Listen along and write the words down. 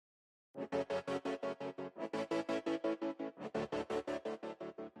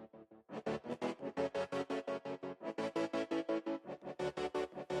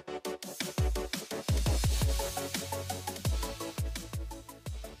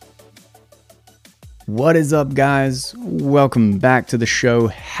What is up, guys? Welcome back to the show.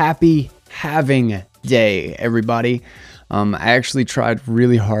 Happy halving day, everybody. I actually tried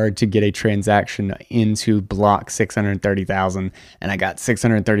really hard to get a transaction into block 630,000, and I got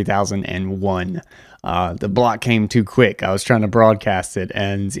 630,001. The block came too quick. I was trying to broadcast it,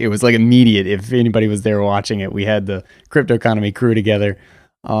 and it was like immediate. If anybody was there watching it, we had the crypto economy crew together,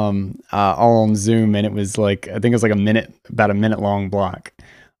 all on Zoom, and it was like, I think it was like about a minute long block.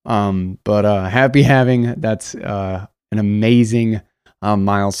 But happy having, that's an amazing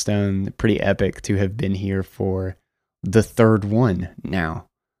milestone, pretty epic to have been here for the third one now.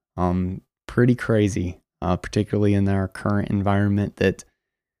 Pretty crazy, particularly in our current environment, that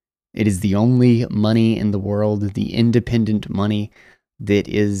it is the only money in the world, the independent money, that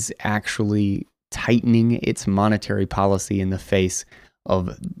is actually tightening its monetary policy in the face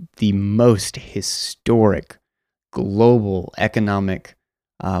of the most historic global economic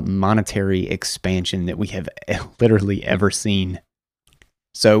monetary expansion that we have literally ever seen.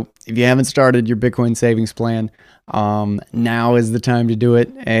 So if you haven't started your Bitcoin savings plan, now is the time to do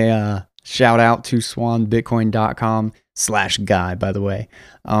it. A shout out to swanbitcoin.com/guy, by the way,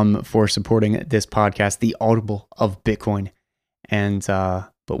 for supporting this podcast, the Audible of Bitcoin. And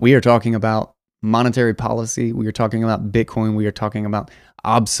but we are talking about monetary policy. We are talking about Bitcoin. We are talking about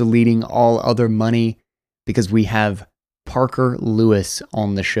obsoleting all other money, because we have Parker Lewis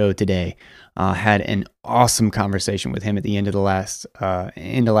on the show today. Had an awesome conversation with him at the end of last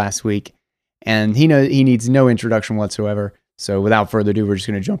week, and he needs no introduction whatsoever. So without further ado, we're just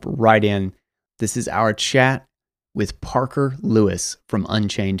going to jump right in. This is our chat with Parker Lewis from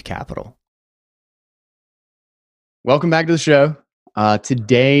Unchained Capital. Welcome back to the show.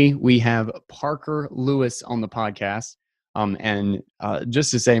 Today we have Parker Lewis on the podcast. And just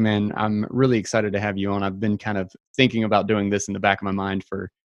to say, man, I'm really excited to have you on. I've been kind of thinking about doing this in the back of my mind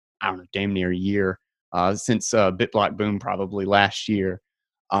for, I don't know, damn near a year, since BitBlock boom probably last year.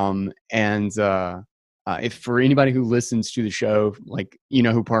 If for anybody who listens to the show, like, you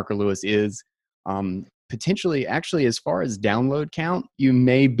know who Parker Lewis is, potentially, actually, as far as download count, you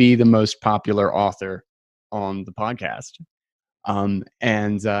may be the most popular author on the podcast.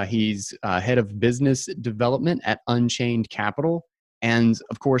 He's head of business development at Unchained Capital, and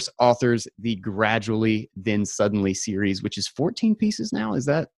of course authors the Gradually Then Suddenly series, which is 14 pieces now. Is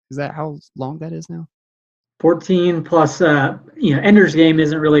that how long that is now? 14 plus. Ender's Game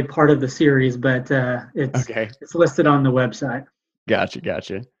isn't really part of the series, but it's Okay. It's listed on the website.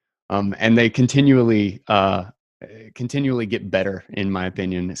 Gotcha. And they continually get better, in my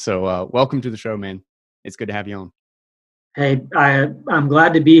opinion. So welcome to the show, man. It's good to have you on. Hey, I'm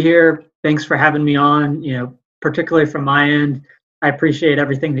glad to be here. Thanks for having me on. Particularly from my end, I appreciate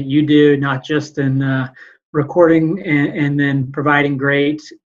everything that you do, not just in recording and then providing great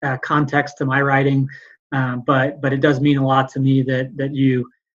context to my writing, but it does mean a lot to me that you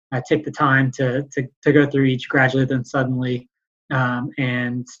take the time to go through each Gradually Then Suddenly. I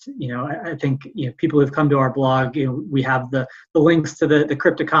think people who've come to our blog, we have the links to the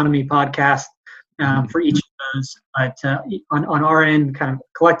Crypto Economy podcast for each of those. But on our end, kind of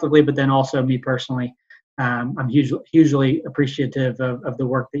collectively, but then also me personally, I'm hugely appreciative of the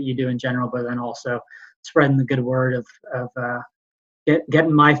work that you do in general, but then also spreading the good word of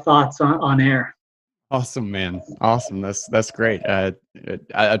getting my thoughts on air. Awesome, man. Awesome. That's great. I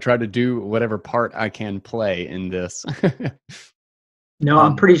try to do whatever part I can play in this. No,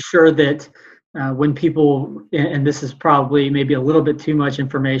 I'm pretty sure that when people, and this is probably maybe a little bit too much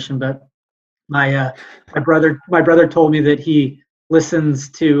information, but my brother told me that he listens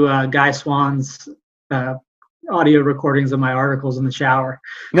to Guy Swan's audio recordings of my articles in the shower.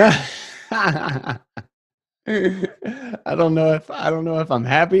 I don't know if I'm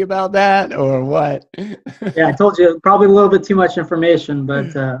happy about that or what. Yeah, I told you probably a little bit too much information,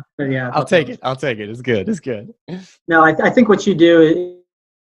 but yeah. I'll take it. It's good. No, I think what you do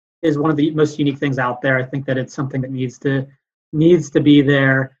is one of the most unique things out there. I think that it's something that needs to be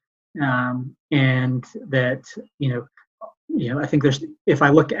there, and that I think if I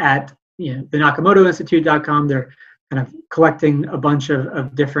look at the NakamotoInstitute.com, they're kind of collecting a bunch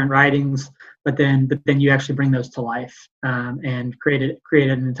of different writings, but then you actually bring those to life and create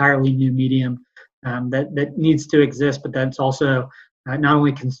an entirely new medium that needs to exist, but that's also not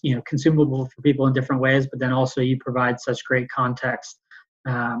only consumable for people in different ways, but then also you provide such great context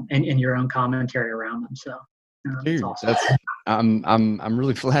and your own commentary around them. So Dude, awesome. I'm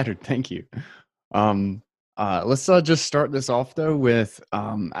really flattered. Thank you. Let's just start this off though with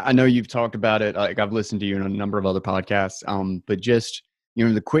I know you've talked about it. Like, I've listened to you in a number of other podcasts. But just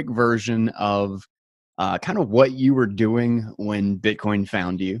the quick version of kind of what you were doing when Bitcoin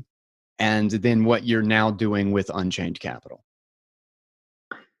found you, and then what you're now doing with Unchained Capital.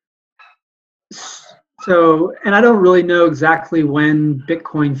 So, and I don't really know exactly when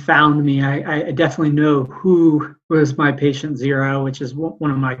Bitcoin found me. I definitely know who was my patient zero, which is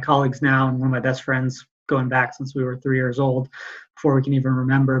one of my colleagues now and one of my best friends going back since we were 3 years old, before we can even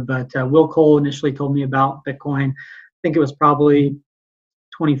remember. But Will Cole initially told me about Bitcoin. I think it was probably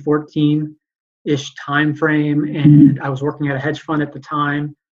 2014-ish time frame, and I was working at a hedge fund at the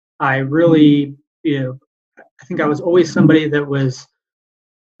time. I really, I think I was always somebody that was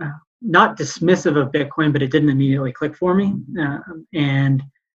not dismissive of Bitcoin, but it didn't immediately click for me. And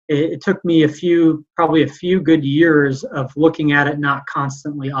it took me probably a few good years of looking at it, not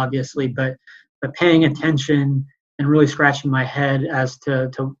constantly, obviously, but paying attention and really scratching my head as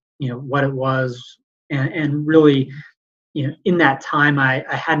to what it was, and really, in that time, I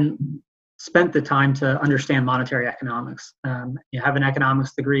hadn't spent the time to understand monetary economics. You have an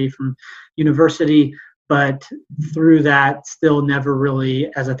economics degree from university, but through that, still never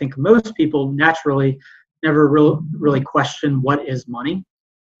really, as I think most people naturally, never really question what is money.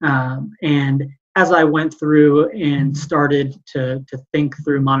 And as I went through and started to think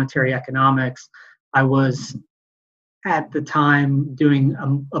through monetary economics, I was at the time doing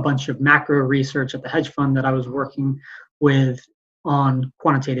a bunch of macro research at the hedge fund that I was working with on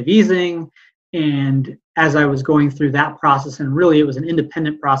quantitative easing. And as I was going through that process, and really it was an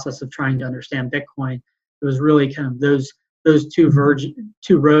independent process of trying to understand Bitcoin, it was really kind of those two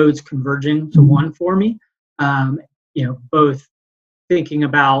roads converging to one for me. Both thinking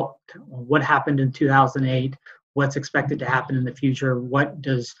about what happened in 2008, what's expected to happen in the future, what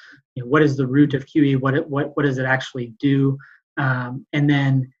is the root of QE, what does it actually do, and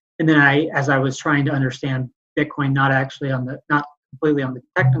then as I was trying to understand Bitcoin, not completely on the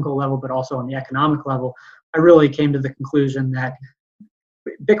technical level, but also on the economic level, I really came to the conclusion that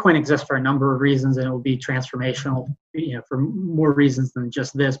Bitcoin exists for a number of reasons, and it will be transformational, for more reasons than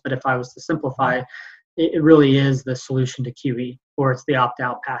just this. But if I was to simplify, it really is the solution to QE, or it's the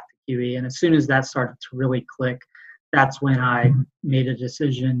opt-out path to QE. And as soon as that started to really click, that's when I made a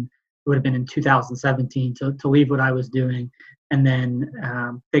decision. It would have been in 2017 to leave what I was doing, and then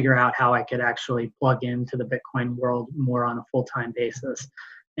figure out how I could actually plug into the Bitcoin world more on a full-time basis.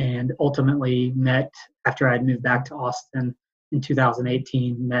 And ultimately after I'd moved back to Austin in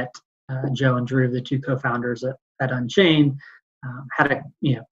 2018, met Joe and Drew, the two co-founders at Unchained, had a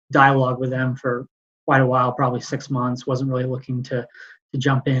dialogue with them for quite a while, probably 6 months. Wasn't really looking to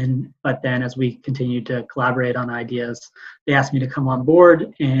jump in, but then as we continued to collaborate on ideas, they asked me to come on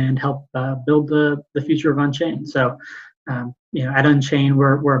board and help build the future of Unchained. So, at Unchained,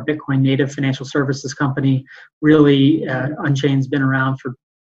 we're a Bitcoin native financial services company. Really, Unchained's been around for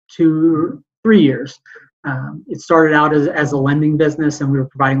 3 years. It started out as a lending business, and we were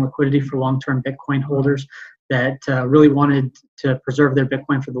providing liquidity for long-term Bitcoin holders that really wanted to preserve their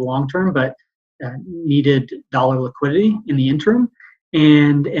Bitcoin for the long term, but needed dollar liquidity in the interim.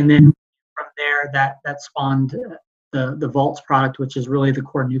 And then from there, that spawned the Vaults product, which is really the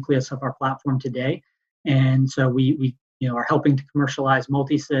core nucleus of our platform today. And so we are helping to commercialize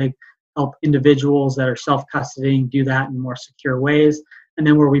multi-sig, help individuals that are self-custodying do that in more secure ways. And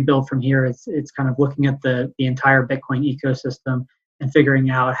then where we build from here, it's kind of looking at the entire Bitcoin ecosystem and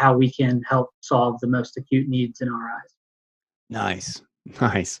figuring out how we can help solve the most acute needs in our eyes.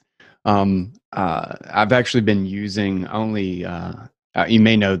 Nice. I've actually been using only, you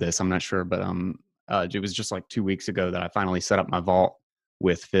may know this, I'm not sure, but it was just like 2 weeks ago that I finally set up my vault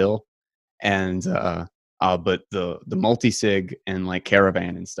with Phil, and but the multi-sig and like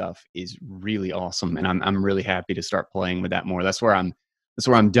Caravan and stuff is really awesome, and I'm really happy to start playing with that more. That's where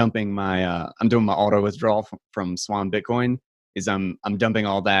I'm dumping my I'm doing my auto withdrawal from Swan Bitcoin. I'm dumping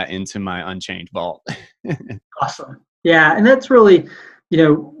all that into my Unchained vault. Awesome. Yeah, and that's really,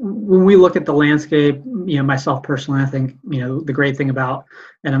 when we look at the landscape, myself personally, I think, the great thing about,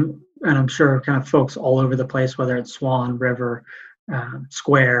 and I'm sure kind of folks all over the place, whether it's Swan, River,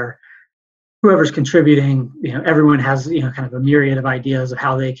 Square, whoever's contributing, everyone has, kind of a myriad of ideas of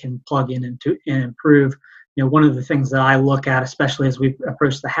how they can plug in and improve. One of the things that I look at, especially as we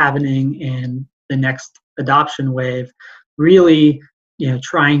approach the halvening and the next adoption wave, really,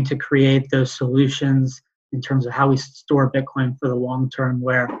 trying to create those solutions in terms of how we store Bitcoin for the long term,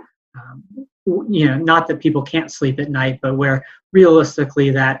 where, not that people can't sleep at night, but where realistically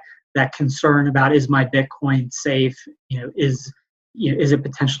that concern about, is my Bitcoin safe, is it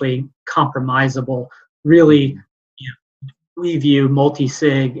potentially compromisable, really, we view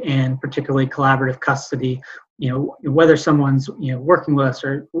multi-sig and particularly collaborative custody, whether someone's working with us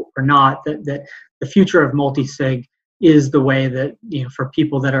or not, that the future of multi-sig is the way that, for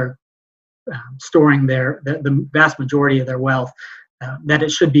people that are storing the vast majority of their wealth, that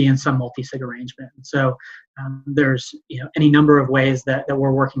it should be in some multi-sig arrangement. And so there's any number of ways that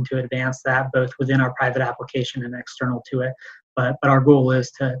we're working to advance that, both within our private application and external to it. But our goal is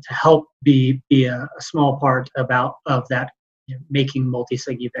to help be a small part of that, making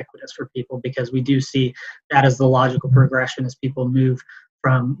multi-sig ubiquitous for people, because we do see that as the logical progression as people move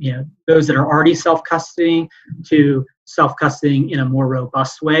from those that are already self-custodying to self-custodying in a more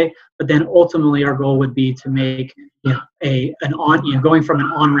robust way. But then ultimately our goal would be to make going from an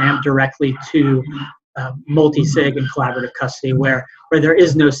on-ramp directly to multi-sig and collaborative custody, where there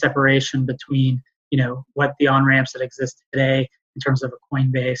is no separation between what the on-ramps that exist today in terms of a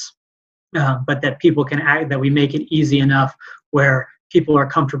Coinbase, but that people can that we make it easy enough where people are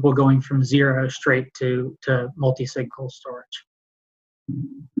comfortable going from zero straight to multi-sig cold storage.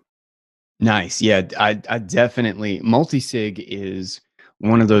 Nice. Yeah, I definitely, multi-sig is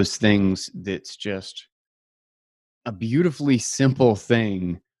one of those things that's just a beautifully simple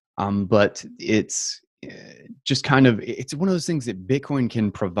thing, but it's just kind of, it's one of those things that Bitcoin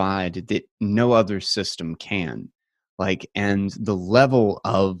can provide that no other system can. Like, and the level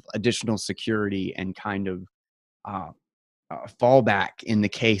of additional security and kind of uh, fallback in the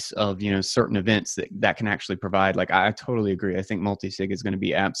case of certain events that can actually provide. Like, I totally agree. I think multi-sig is going to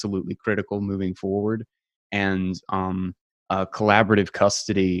be absolutely critical moving forward, and collaborative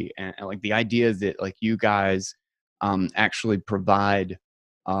custody, and like the idea that like you guys actually provide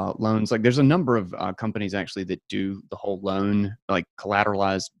loans. Like, there's a number of companies actually that do the whole loan, like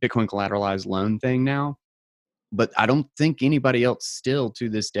collateralized Bitcoin collateralized loan thing now, but I don't think anybody else still to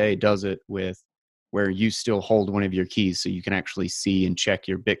this day does it with where you still hold one of your keys so you can actually see and check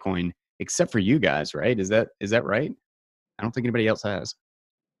your Bitcoin, except for you guys, right? Is that right? I don't think anybody else has.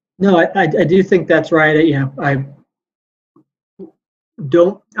 No, I do think that's right. I'm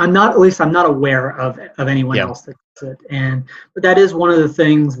not, at least I'm not aware of anyone Yeah. else that does it. But that is one of the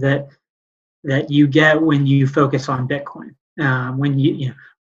things that you get when you focus on Bitcoin. When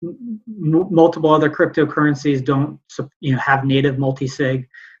multiple other cryptocurrencies don't have native multi-sig,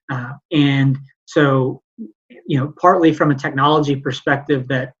 and so partly from a technology perspective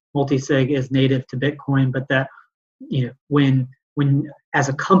that multi-sig is native to Bitcoin, but that when as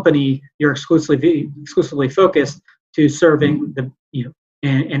a company you're exclusively focused to serving the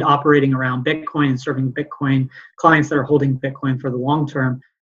and operating around Bitcoin and serving Bitcoin clients that are holding Bitcoin for the long term,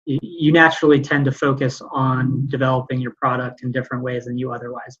 you naturally tend to focus on developing your product in different ways than you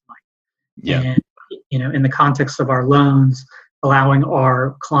otherwise might. Yeah. And in the context of our loans, allowing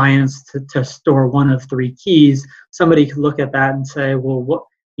our clients to store one of three keys, somebody could look at that and say, well, what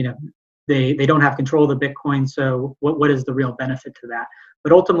they don't have control of the Bitcoin, so what is the real benefit to that?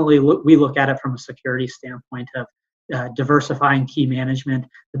 But ultimately, we look at it from a security standpoint of diversifying key management.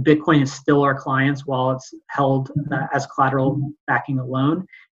 The Bitcoin is still our clients while it's held as collateral backing a loan.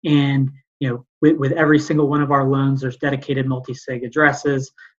 And with every single one of our loans, there's dedicated multi-sig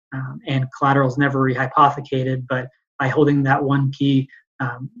addresses, and collateral is never rehypothecated. But by holding that one key,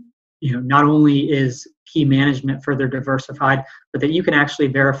 not only is key management further diversified, but that you can actually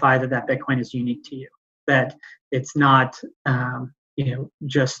verify that Bitcoin is unique to you, that it's not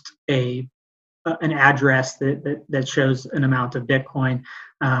just an address that shows an amount of Bitcoin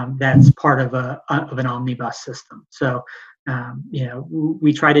that's part of an omnibus system. So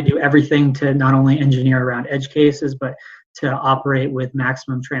we try to do everything to not only engineer around edge cases, but to operate with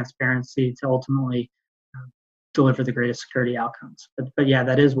maximum transparency to ultimately deliver the greatest security outcomes. But yeah,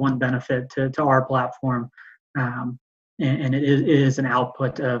 that is one benefit to our platform, and it is an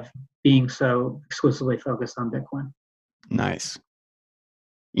output of being so exclusively focused on Bitcoin. Nice.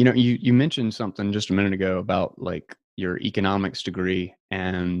 You mentioned something just a minute ago about like your economics degree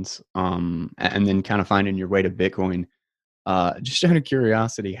and then kind of finding your way to Bitcoin. Just out of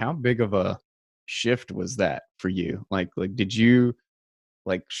curiosity, how big of a shift was that for you? Like did you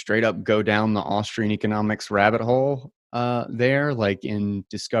like straight up go down the Austrian economics rabbit hole there, like in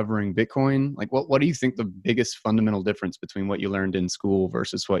discovering Bitcoin? Like what do you think the biggest fundamental difference between what you learned in school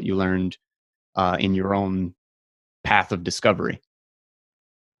versus what you learned in your own path of discovery?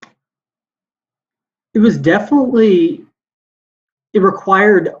 It was definitely, it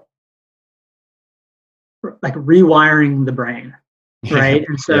required like rewiring the brain, Yeah. right?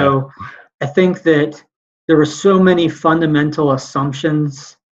 And so I think that there were so many fundamental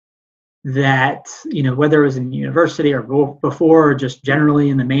assumptions that whether it was in university or before, or just generally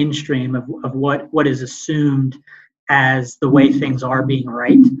in the mainstream of what is assumed as the way things are being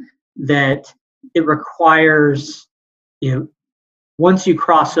right, that it requires once you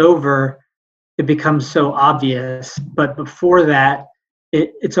cross over, it becomes so obvious. But before that,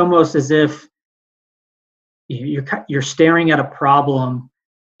 it's almost as if you're staring at a problem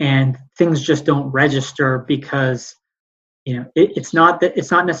and things just don't register because it's not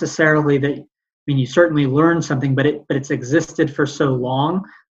necessarily that. I mean, you certainly learn something, but it's existed for so long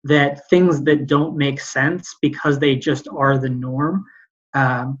that things that don't make sense because they just are the norm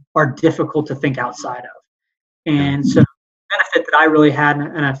are difficult to think outside of. Yeah. And so, the benefit that I really had,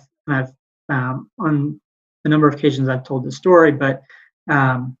 and I've on a number of occasions I've told this story, but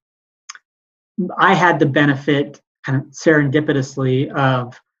um, I had the benefit kind of serendipitously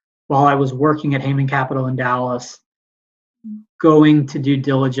of, while I was working at Heyman Capital in Dallas, going to due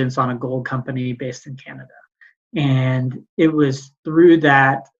diligence on a gold company based in Canada. And it was through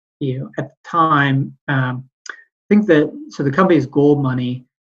that, at the time, I think that, so the company is Gold Money,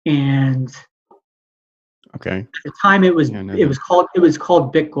 and Okay. at the time Yeah, no, that. it was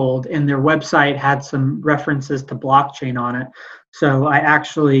called BitGold, and their website had some references to blockchain on it. So I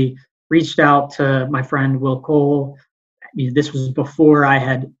actually reached out to my friend Will Cole. I mean, this was before I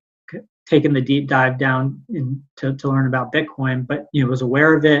had taken the deep dive down to learn about Bitcoin, but was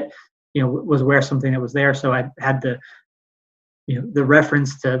aware of it. Was aware of something that was there, so I had the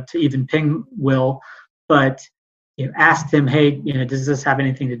reference to even ping Will, but asked him, hey, does this have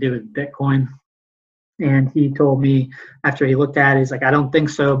anything to do with Bitcoin? And he told me, after he looked at it, he's like, I don't think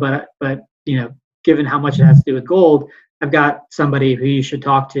so, but given how much it has to do with gold, I've got somebody who you should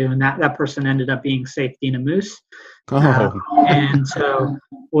talk to. And that person ended up being Saif Dina Moose. Oh. And so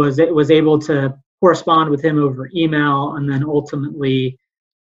was able to correspond with him over email. And then ultimately,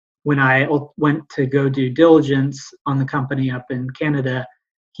 when I went to go do diligence on the company up in Canada,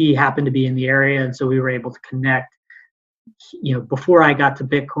 he happened to be in the area. And so we were able to connect. Before I got to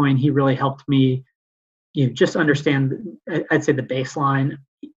Bitcoin, he really helped me just understand, I'd say, the baseline,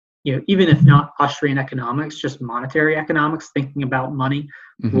 even if not Austrian economics, just monetary economics, thinking about money,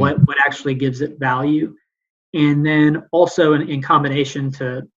 what actually gives it value. And then also in combination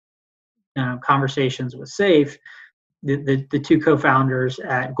to conversations with Safe, the two co-founders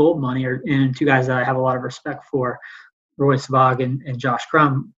at Gold Money and two guys that I have a lot of respect for, Roy Svag and Josh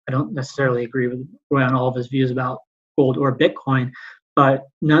Crum. I don't necessarily agree with Roy on all of his views about gold or Bitcoin, but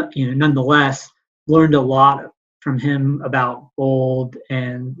nonetheless, learned a lot from him about gold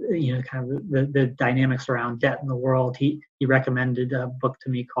and kind of the dynamics around debt in the world. He recommended a book to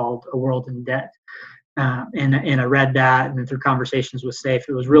me called A World in Debt, and I read that, and then through conversations with Safe,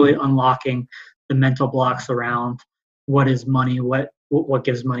 it was really unlocking the mental blocks around what is money, what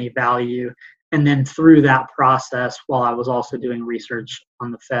gives money value. And then through that process, while I was also doing research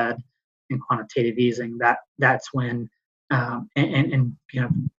on the Fed and quantitative easing, that's when and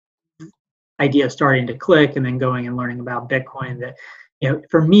ideas starting to click, and then going and learning about Bitcoin. That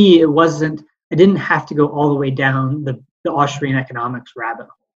for me, I didn't have to go all the way down the Austrian economics rabbit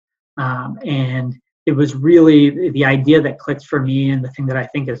hole, and it was really the idea that clicked for me, and the thing that I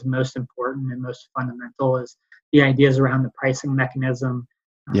think is most important and most fundamental is the ideas around the pricing mechanism.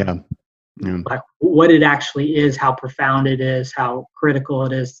 Yeah. Yeah. Like what it actually is, how profound it is, how critical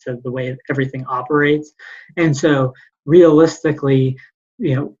it is to the way everything operates. And so realistically,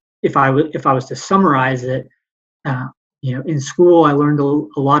 if I was to summarize it, in school I learned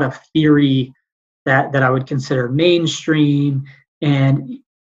a lot of theory that I would consider mainstream. And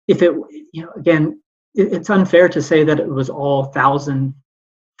if it, again, it's unfair to say that it was all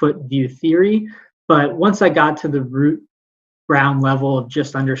 1,000-foot view theory, but once I got to the root ground level of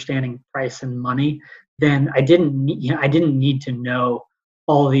just understanding price and money, then I didn't need to know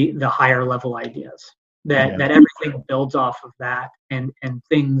all the higher level ideas. That everything builds off of that, and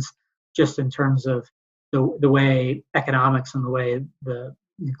things just in terms of the way economics and the way the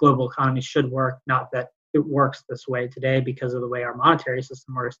global economy should work. Not that it works this way today because of the way our monetary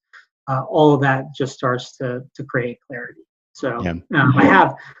system works. All of that just starts to create clarity. So I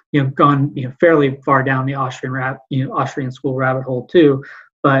have gone fairly far down the Austrian school rabbit hole too,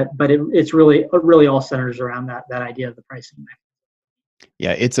 but it's really all centers around that idea of the pricing mechanism.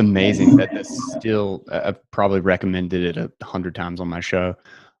 Yeah, it's amazing that this still. I've probably recommended it 100 times on my show,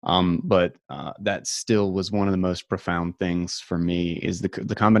 but that still was one of the most profound things for me. Is the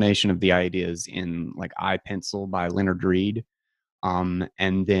combination of the ideas in like I Pencil by Leonard Reed, and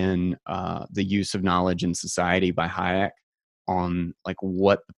then the use of knowledge in society by Hayek, on like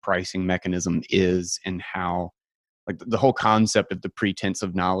what the pricing mechanism is and how, like the whole concept of the pretense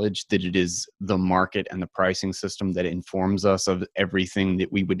of knowledge, that it is the market and the pricing system that informs us of everything that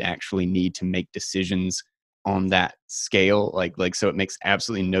we would actually need to make decisions on that scale. Like so it makes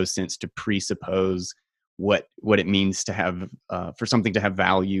absolutely no sense to presuppose what it means to have for something to have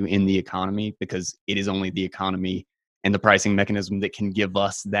value in the economy, because it is only the economy and the pricing mechanism that can give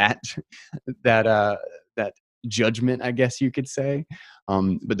us that that judgment, I guess you could say.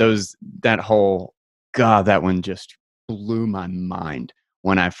 But that whole, God, that one just blew my mind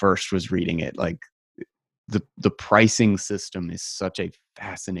when I first was reading it. Like the pricing system is such a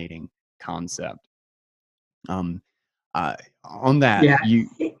fascinating concept. Um, on that, Yeah,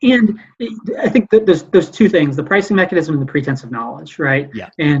 and I think that there's two things: the pricing mechanism and the pretense of knowledge, right? yeah,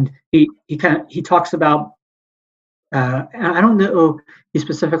 And he talks about. I don't know he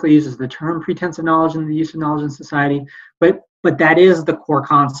specifically uses the term pretense of knowledge in the use of knowledge in society, but that is the core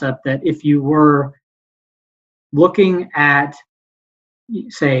concept. That if you were looking at,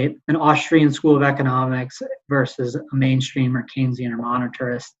 say, an Austrian school of economics versus a mainstream or Keynesian or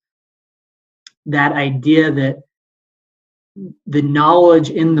monetarist, that idea that the knowledge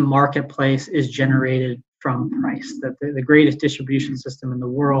in the marketplace is generated from price, that the greatest distribution system in the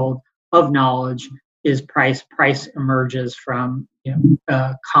world of knowledge is price. Price emerges from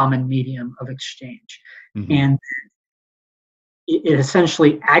a common medium of exchange. hmm And it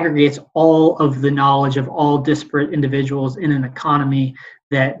essentially aggregates all of the knowledge of all disparate individuals in an economy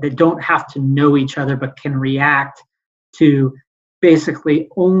that don't have to know each other but can react to basically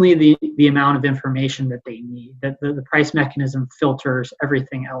only the amount of information that they need. That the price mechanism filters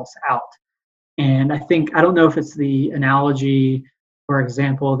everything else out. And I don't know if it's the analogy or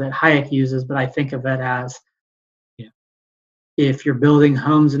example that Hayek uses, but I think of it as, if you're building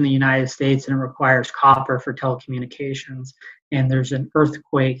homes in the United States and it requires copper for telecommunications, and there's an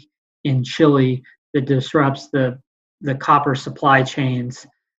earthquake in Chile that disrupts the copper supply chains,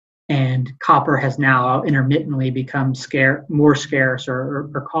 and copper has now intermittently become more scarce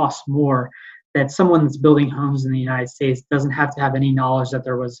or costs more, that someone that's building homes in the United States doesn't have to have any knowledge that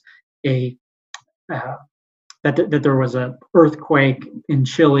there was a uh, that there was an earthquake in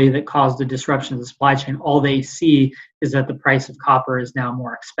Chile that caused a disruption of the supply chain. All they see is that the price of copper is now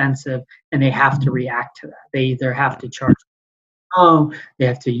more expensive, and they have to react to that. They either have to charge they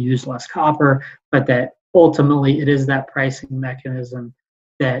have to use less copper, but that ultimately it is that pricing mechanism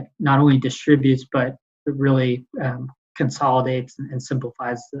that not only distributes, but it really consolidates and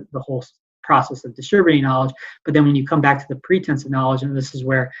simplifies the whole process of distributing knowledge. But then when you come back to the pretense of knowledge, and this is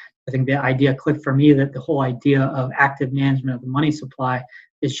where I think the idea clicked for me, that the whole idea of active management of the money supply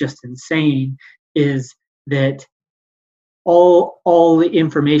is just insane, is that all the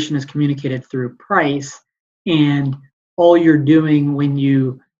information is communicated through price, and all you're doing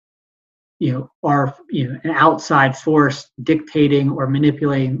when are an outside force dictating or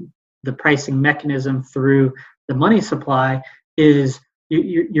manipulating the pricing mechanism through the money supply is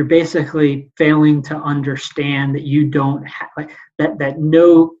you're basically failing to understand that you don't have, like, that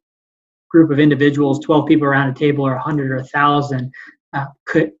no group of individuals, 12 people around a table or 100 or 1,000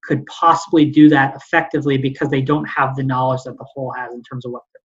 could possibly do that effectively, because they don't have the knowledge that the whole has in terms of what.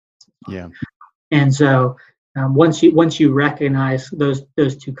 yeah. And so once you recognize those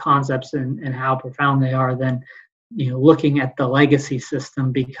two concepts and how profound they are, then looking at the legacy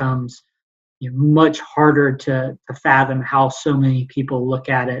system becomes much harder to fathom how so many people look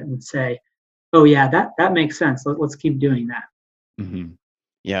at it and say, oh yeah, that makes sense. Let's keep doing that. hmm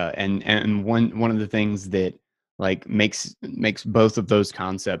Yeah, and one of the things that like makes both of those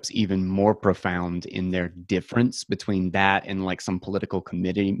concepts even more profound in their difference between that and like some political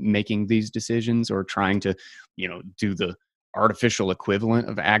committee making these decisions or trying to, do the artificial equivalent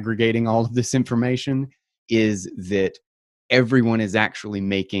of aggregating all of this information, is that everyone is actually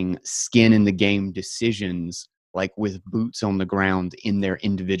making skin in the game decisions, like with boots on the ground in their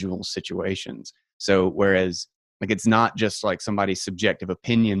individual situations. So whereas like it's not just like somebody's subjective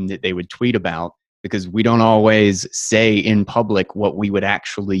opinion that they would tweet about, because we don't always say in public what we would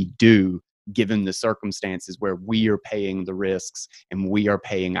actually do given the circumstances where we are paying the risks and we are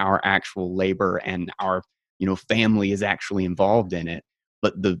paying our actual labor and our family is actually involved in it.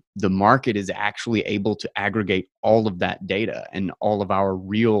 But the market is actually able to aggregate all of that data and all of our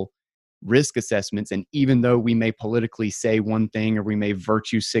real risk assessments. And even though we may politically say one thing or we may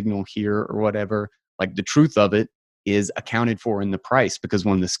virtue signal here or whatever, like the truth of it is accounted for in the price, because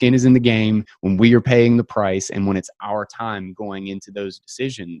when the skin is in the game, when we are paying the price, and when it's our time going into those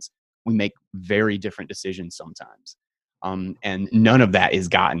decisions, we make very different decisions sometimes. And none of that is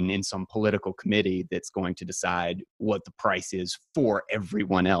gotten in some political committee that's going to decide what the price is for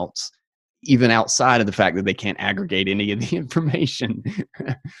everyone else, even outside of the fact that they can't aggregate any of the information.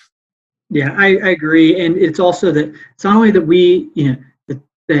 Yeah, I agree, and it's also that it's not only that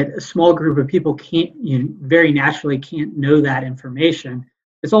that a small group of people can't very naturally can't know that information.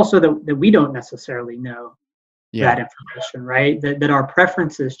 It's also that we don't necessarily know Yeah. that information, right? That our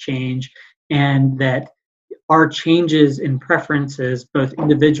preferences change, and that our changes in preferences, both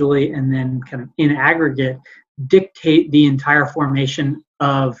individually and then kind of in aggregate, dictate the entire formation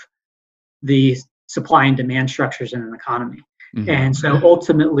of the supply and demand structures in an economy. Mm-hmm. And so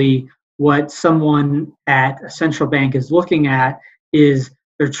ultimately, what someone at a central bank is looking at is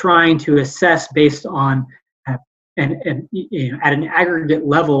they're trying to assess based on and at an aggregate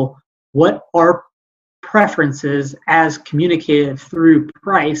level what are preferences as communicated through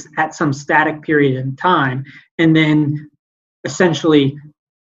price at some static period in time, and then essentially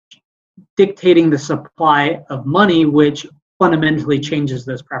dictating the supply of money, which fundamentally changes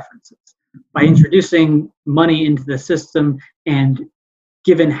those preferences. By introducing money into the system and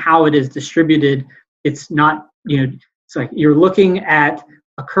given how it is distributed, it's not, it's like you're looking at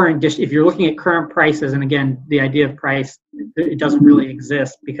a current if you're looking at current prices, and again, the idea of price, it doesn't really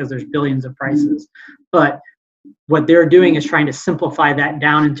exist because there's billions of prices. But what they're doing is trying to simplify that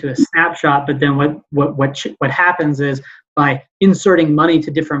down into a snapshot. But then what happens is by inserting money to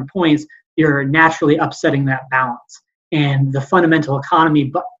different points, you're naturally upsetting that balance. And the fundamental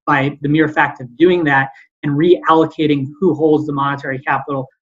economy, by the mere fact of doing that and reallocating who holds the monetary capital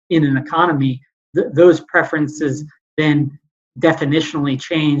in an economy, those preferences then definitionally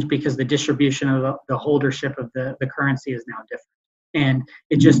change because the distribution of the holdership of the currency is now different. And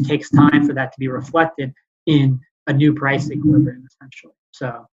it just takes time for that to be reflected in a new price equilibrium, essentially.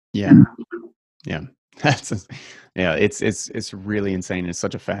 So yeah. That's it's really insane. It's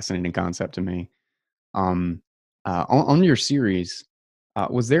such a fascinating concept to me. On your series,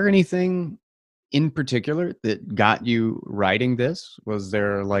 was there anything in particular that got you writing this? Was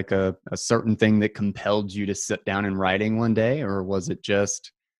there like a certain thing that compelled you to sit down and writing one day, or was it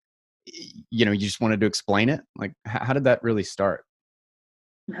just, you just wanted to explain it? Like, how did that really start?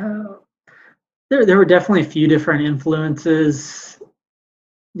 There were definitely a few different influences.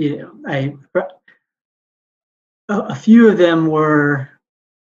 A few of them were,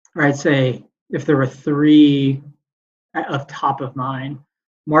 or I'd say if there were three of top of mind,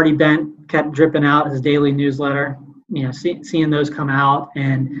 Marty Bent kept dripping out his daily newsletter, seeing those come out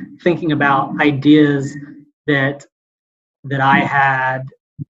and thinking about ideas that I had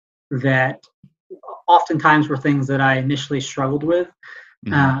that oftentimes were things that I initially struggled with.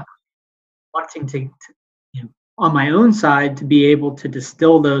 Mhm. Wanting to on my own side, to be able to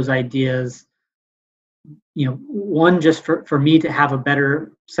distill those ideas, one, just for me to have a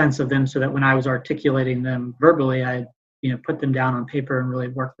better sense of them so that when I was articulating them verbally, I put them down on paper and really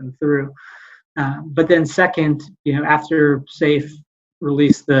work them through. But then second, after SAFE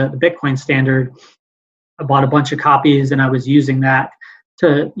released the Bitcoin standard, I bought a bunch of copies and I was using that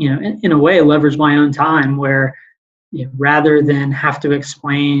to, in a way, leverage my own time where, rather than have to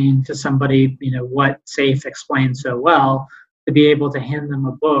explain to somebody, what SAFE explains so well, to be able to hand them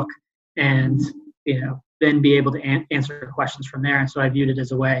a book and, then be able to answer questions from there. And so I viewed it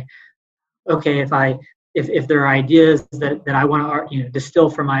as a way, okay, if there are ideas that I want to distill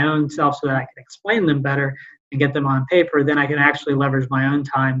for my own self so that I can explain them better and get them on paper, then I can actually leverage my own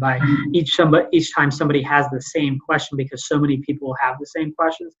time by each time somebody has the same question, because so many people have the same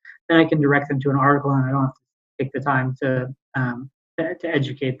questions, then I can direct them to an article and I don't have to take the time to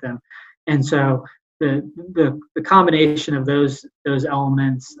educate them. And so the combination of those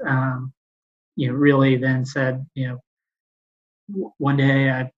elements, really then said, one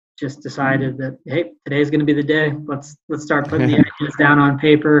day I just decided that, hey, today's going to be the day. Let's start putting the ideas down on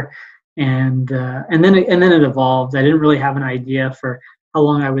paper, and then it evolved. I didn't really have an idea for how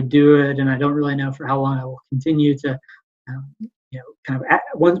long I would do it, and I don't really know for how long I will continue to, kind of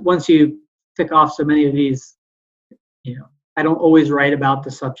once you tick off so many of these, I don't always write about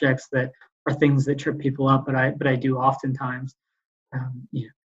the subjects that are things that trip people up, but I do oftentimes.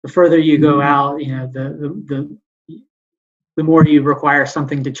 The further you go out, the more you require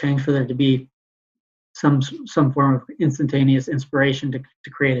something to change for there to be some form of instantaneous inspiration to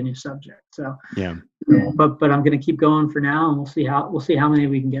create a new subject. So Yeah. But I'm going to keep going for now, and we'll see how many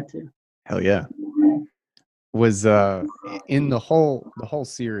we can get to. Hell yeah. Was in the whole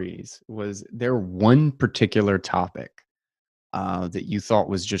series, was there one particular topic that you thought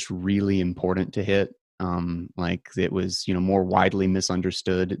was just really important to hit? Like it was, more widely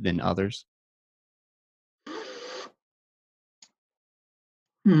misunderstood than others?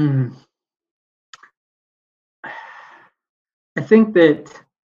 I think that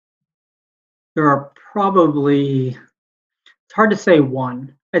there are probably, it's hard to say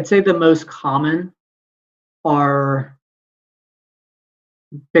one. I'd say the most common are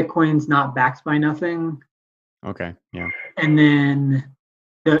Bitcoin's not backed by nothing. Okay. Yeah. And then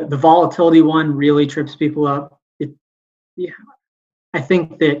the volatility one really trips people up. I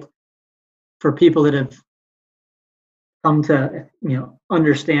think that for people that have come to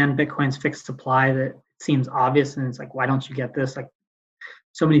understand Bitcoin's fixed supply that seems obvious, and it's like, why don't you get this? Like,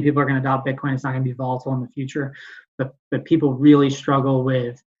 so many people are going to adopt Bitcoin, it's not going to be volatile in the future, but people really struggle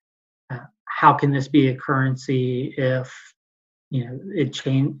with how can this be a currency if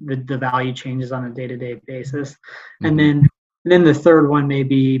the value changes on a day-to-day basis. And then the third one may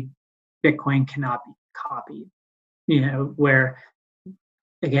be Bitcoin cannot be copied, where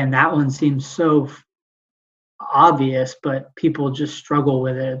again, that one seems so obvious, but people just struggle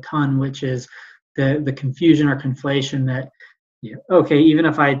with it a ton, which is the confusion or conflation that, okay, even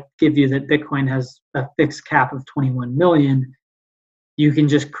if I give you that Bitcoin has a fixed cap of 21 million, you can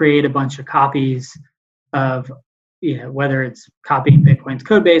just create a bunch of copies of, whether it's copying Bitcoin's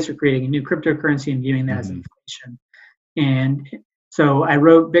code base or creating a new cryptocurrency and viewing that as inflation. And so I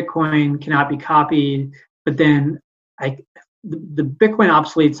wrote Bitcoin cannot be copied, but then the Bitcoin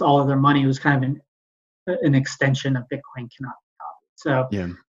obsoletes all of their money was kind of an extension of Bitcoin cannot be copied. So,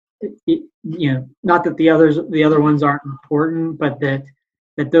 not that the other ones aren't important, but that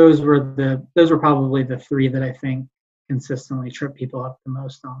those were probably the three that I think consistently trip people up the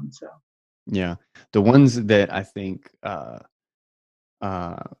most on. So, yeah, the ones that I think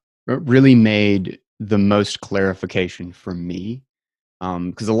really made the most clarification for me,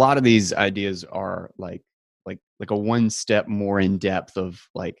 because a lot of these ideas are like a one step more in depth of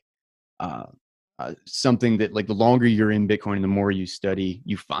like something that, like, the longer you're in Bitcoin and the more you study,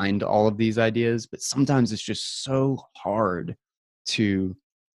 you find all of these ideas. But sometimes it's just so hard to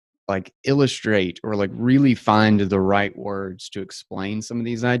like illustrate or like really find the right words to explain some of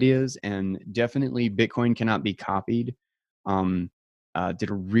these ideas. And definitely Bitcoin cannot be copied did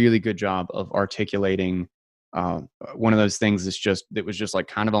a really good job of articulating one of those things that was just like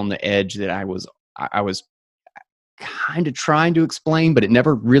kind of on the edge that I was kind of trying to explain, but it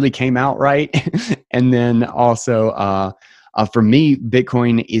never really came out right. And then also for me,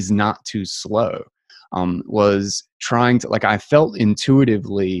 Bitcoin is not too slow. Was trying to, like, I felt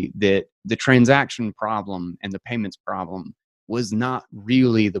intuitively that the transaction problem and the payments problem was not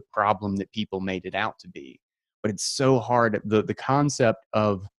really the problem that people made it out to be. But it's so hard. The concept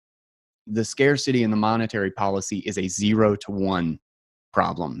of the scarcity in the monetary policy is a 0 to 1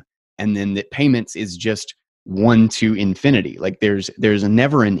 problem, and then that payments is just 1 to infinity. Like there's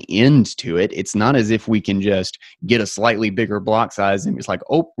never an end to it. It's not as if we can just get a slightly bigger block size and it's like,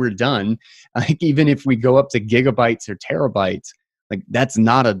 oh, we're done. Like, even if we go up to gigabytes or terabytes, like that's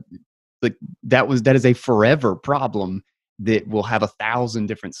not a like that is a forever problem that will have 1,000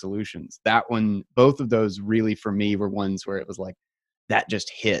 different solutions. That one, both of those really for me were ones where it was like that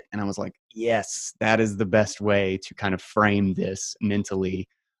just hit, and I was like, yes, that is the best way to kind of frame this mentally.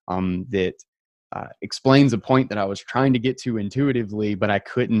 That explains a point that I was trying to get to intuitively, but I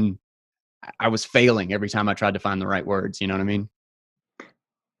couldn't. I was failing every time I tried to find the right words. You know what I mean?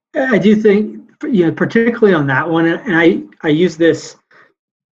 I do think, particularly on that one, and I use this,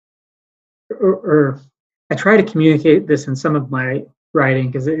 or I try to communicate this in some of my writing,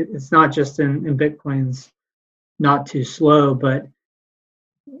 because it's not just in Bitcoin's not too slow, but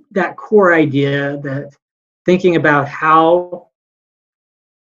that core idea that thinking about how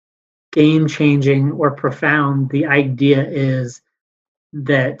game changing or profound the idea is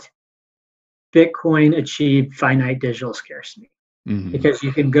that Bitcoin achieved finite digital scarcity. Because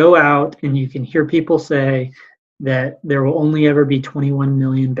you can go out and you can hear people say that there will only ever be 21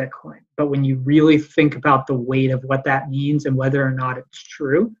 million Bitcoin. But when you really think about the weight of what that means and whether or not it's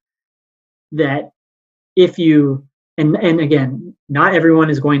true, that if you, and again, not everyone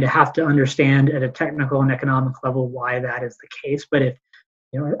is going to have to understand at a technical and economic level why that is the case. But if,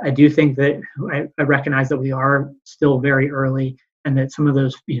 I do think that I recognize that we are still very early, and that some of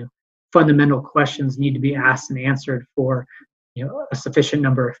those, fundamental questions need to be asked and answered for, a sufficient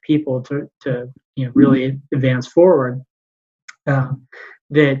number of people to really advance forward.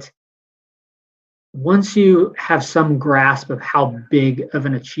 That once you have some grasp of how big of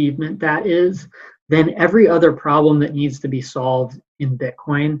an achievement that is, then every other problem that needs to be solved in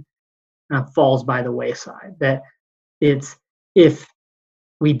Bitcoin falls by the wayside. That it's, if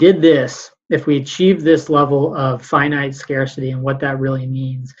we did this, if we achieved this level of finite scarcity and what that really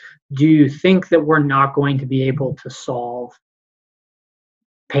means, do you think that we're not going to be able to solve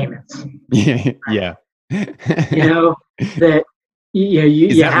payments? Yeah. That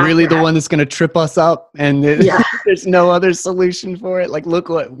is that really the one that's going to trip us up, and there's no other solution for it? Like, look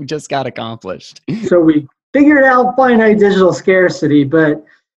what we just got accomplished. So we figured out finite digital scarcity, but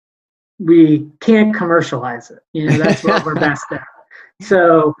we can't commercialize it. That's what we're best at.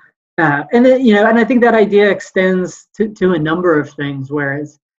 So and then, and I think that idea extends to a number of things,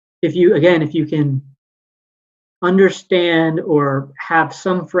 whereas if you can understand or have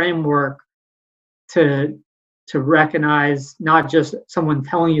some framework to recognize not just someone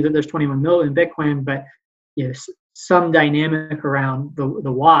telling you that there's 21 million Bitcoin, but some dynamic around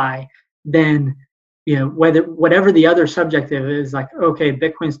the why, then whatever the other subjective is, like, okay,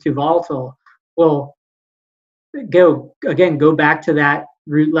 Bitcoin's too volatile. Well, go back to that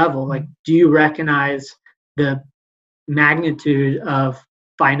root level. Like, do you recognize the magnitude of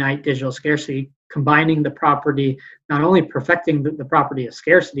finite digital scarcity, combining the property, not only perfecting the property of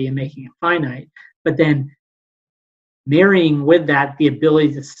scarcity and making it finite, but then marrying with that the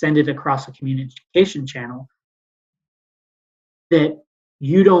ability to send it across a communication channel that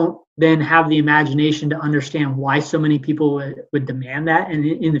you don't then have the imagination to understand why so many people would demand that. And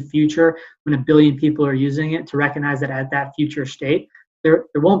in the future, when 1 billion people are using it, to recognize that at that future state, there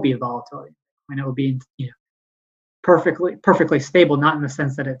won't be a volatility. And it will be perfectly stable, not in the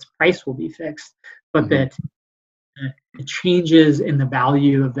sense that its price will be fixed, but that the changes in the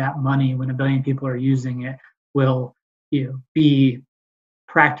value of that money when 1 billion people are using it will be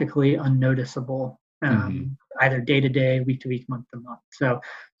practically unnoticeable, either day to day, week to week, month to month.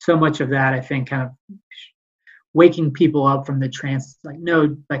 So much of that, I think, kind of waking people up from the trance, like,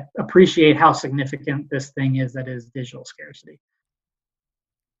 no, like, appreciate how significant this thing is that is digital scarcity.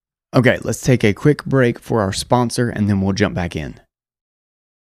 Okay, let's take a quick break for our sponsor, and then we'll jump back in.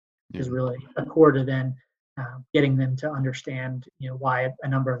 Is really a core to then getting them to understand, why a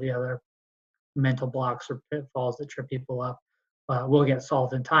number of the other mental blocks or pitfalls that trip people up will get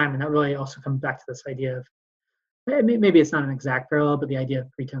solved in time. And that really also comes back to this idea of, maybe it's not an exact parallel, but the idea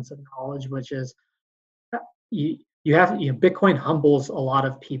of pretense of knowledge, which is you have, Bitcoin humbles a lot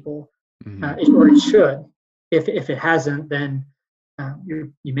of people, or it should. If it hasn't, then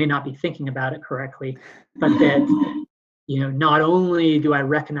you may not be thinking about it correctly. But that not only do I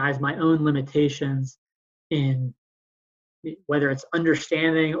recognize my own limitations in whether it's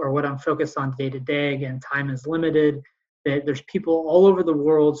understanding or what I'm focused on day to day. Again, time is limited. That there's people all over the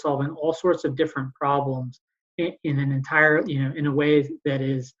world solving all sorts of different problems in an entire, in a way that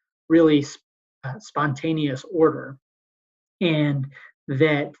is really spontaneous order. And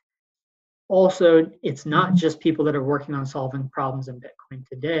that also, it's not just people that are working on solving problems in Bitcoin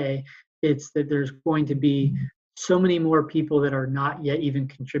today. It's that there's going to be so many more people that are not yet even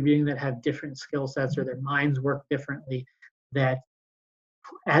contributing, that have different skill sets or their minds work differently, that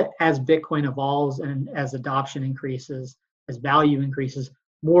as Bitcoin evolves and as adoption increases, as value increases,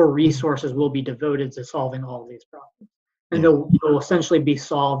 more resources will be devoted to solving all of these problems. And they'll essentially be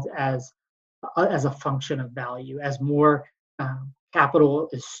solved as a function of value. As more capital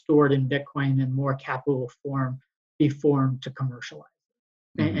is stored in Bitcoin, and more capital will be formed to commercialize.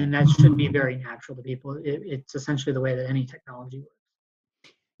 And that should be very natural to people. It's essentially the way that any technology works.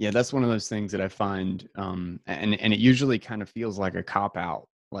 Yeah, that's one of those things that I find, and it usually kind of feels like a cop out,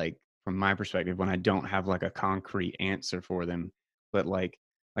 like, from my perspective, when I don't have like a concrete answer for them. But like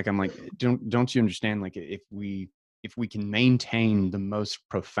I'm like, don't you understand? Like, if we can maintain the most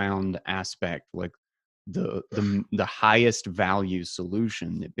profound aspect, like the highest value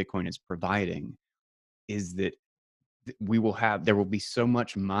solution that Bitcoin is providing, is that there will be so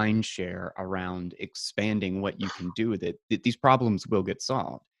much mind share around expanding what you can do with it, that these problems will get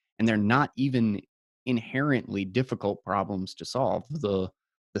solved. And they're not even inherently difficult problems to solve. The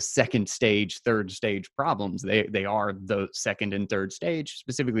second stage, third stage problems, they are the second and third stage,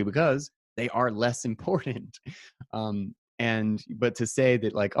 specifically because they are less important. But to say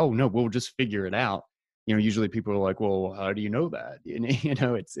that, like, oh no, we'll just figure it out, usually people are like, well, how do you know that?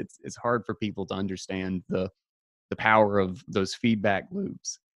 It's hard for people to understand the power of those feedback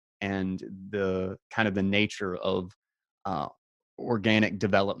loops, and the kind of the nature of organic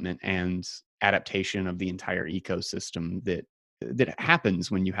development and adaptation of the entire ecosystem that happens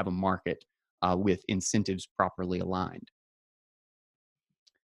when you have a market with incentives properly aligned.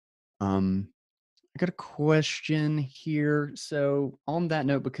 I got a question here. So on that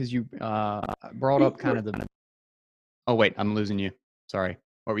note, because you brought up kind of the... Oh wait, I'm losing you. Sorry.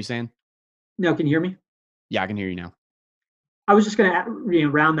 What were you saying? No, can you hear me? Yeah, I can hear you now. I was just going to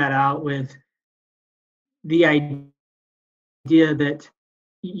round that out with the idea that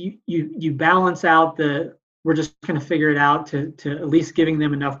you balance out we're just going to figure it out, to at least giving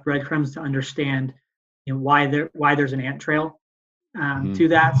them enough breadcrumbs to understand why there's an ant trail to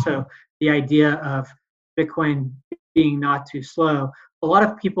that. So the idea of Bitcoin being not too slow, a lot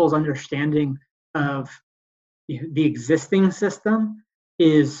of people's understanding of the existing system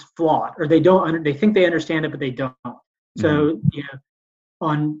is flawed, or they think they understand it, but they don't. So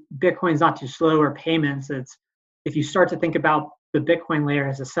on Bitcoin's not too slow or payments, it's, if you start to think about the Bitcoin layer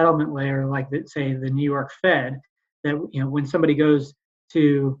as a settlement layer, like say the New York Fed, that when somebody goes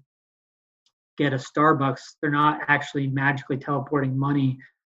to get a Starbucks, they're not actually magically teleporting money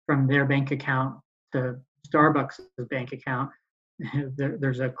from their bank account to Starbucks' bank account.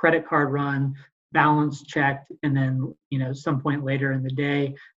 There's a credit card run, balance checked, and then some point later in the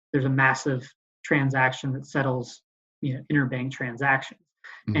day, there's a massive transaction that settles interbank transactions.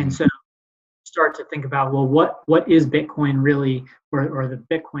 And Hmm. so start to think about, well, what is Bitcoin really, or the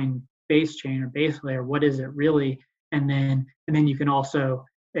Bitcoin base chain or base layer, what is it really? And then you can also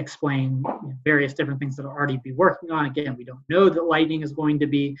explain various different things that will already be working on. Again, we don't know that Lightning is going to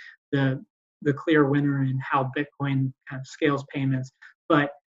be the clear winner in how Bitcoin kind of scales payments,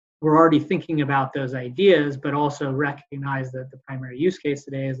 but we're already thinking about those ideas, but also recognize that the primary use case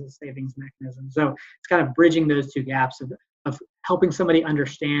today is a savings mechanism. So it's kind of bridging those two gaps of helping somebody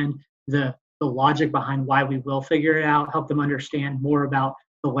understand the logic behind why we will figure it out, help them understand more about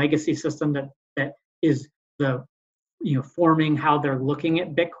the legacy system that is the forming how they're looking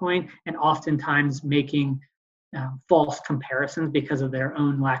at Bitcoin, and oftentimes making false comparisons because of their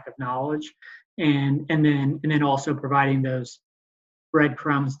own lack of knowledge, and then also providing those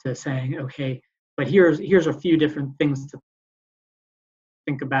breadcrumbs to saying, okay, but here's a few different things to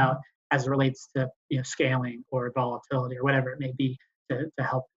think about as it relates to scaling or volatility or whatever it may be, to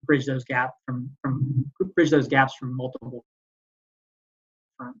help bridge those gaps from multiple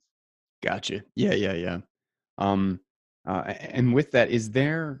fronts. Gotcha. Yeah, yeah, yeah. Um, and with that, is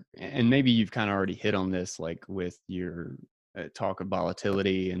there, and maybe you've kind of already hit on this, like with your talk of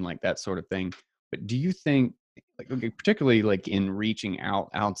volatility and like that sort of thing, but do you think, like, okay, particularly like in reaching out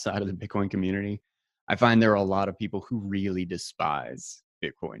outside of the Bitcoin community, I find there are a lot of people who really despise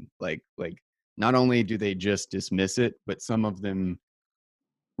Bitcoin. Like not only do they just dismiss it, but some of them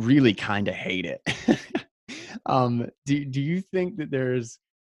really kind of hate it. Do you think that there's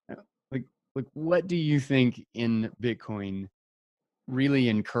uh, like what do you think in Bitcoin really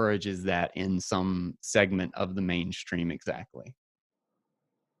encourages that in some segment of the mainstream exactly?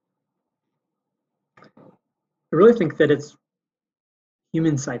 I really think that it's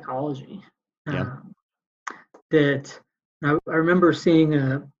human psychology. Yeah. Um, that I remember seeing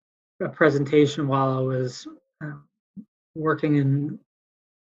a presentation while I was uh, working in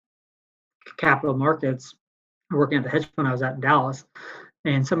capital markets, working at the hedge fund I was at in Dallas,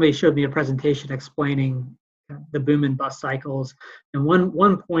 and somebody showed me a presentation explaining the boom and bust cycles. And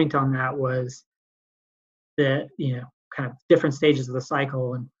one point on that was that kind of different stages of the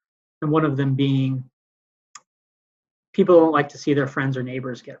cycle, and one of them being people don't like to see their friends or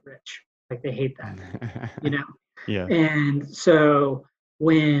neighbors get rich. Like they hate that, you know. Yeah. And so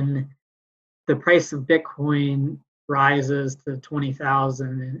when the price of Bitcoin rises to 20,000,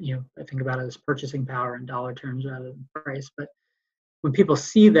 and I think about it as purchasing power in dollar terms rather than price. But when people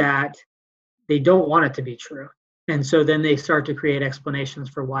see that, they don't want it to be true, and so then they start to create explanations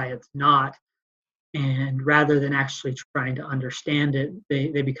for why it's not. And rather than actually trying to understand it,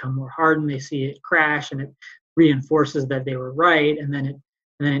 they become more hardened. They see it crash, and it reinforces that they were right, and then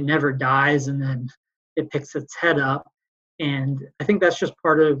it never dies, and then it picks its head up. And I think that's just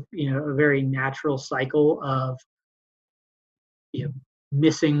part of a very natural cycle of you know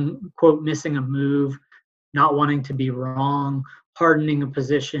missing a move, not wanting to be wrong, hardening a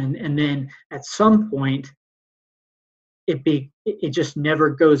position, and then at some point it just never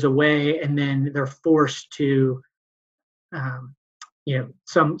goes away, and then they're forced to um,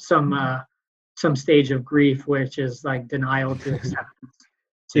 some stage of grief, which is like denial to acceptance,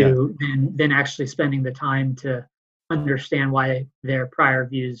 Yeah. to then actually spending the time to understand why their prior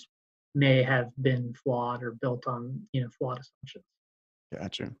views may have been flawed or built on flawed assumptions.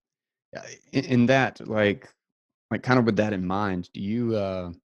 Gotcha. Yeah, in that, like kind of with that in mind, do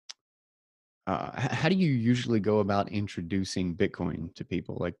you how do you usually go about introducing Bitcoin to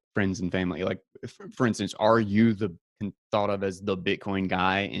people, like friends and family? Like, for instance, are you thought of as the Bitcoin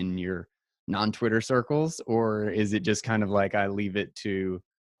guy in your non-Twitter circles, or is it just kind of like I leave it to,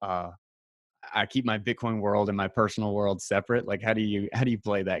 uh, I keep my Bitcoin world and my personal world separate? Like, how do you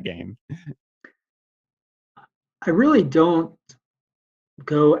play that game? I really don't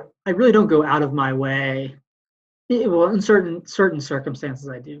go out of my way. Well, in certain circumstances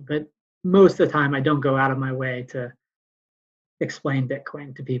I do, but most of the time I don't go out of my way to explain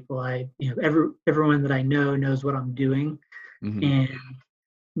Bitcoin to people. Everyone that I know knows what I'm doing, Hmm. and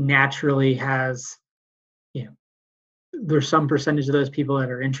naturally has you know there's some percentage of those people that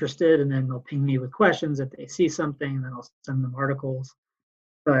are interested, and then they'll ping me with questions if they see something, and then I'll send them articles.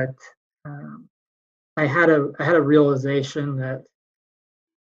 But um, I had a realization that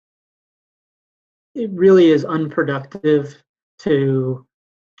it really is unproductive to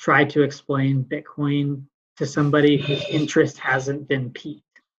try to explain Bitcoin to somebody whose interest hasn't been piqued.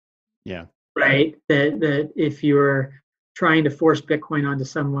 Yeah. Right? That if you're trying to force Bitcoin onto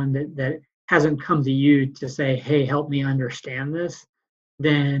someone that hasn't come to you to say, hey, help me understand this,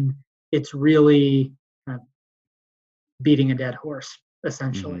 then it's really beating a dead horse, Mm-hmm.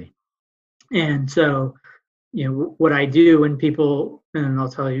 essentially. And so, what I do when people, and I'll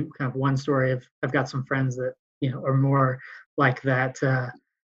tell you kind of one story of, I've got some friends that, are more like that,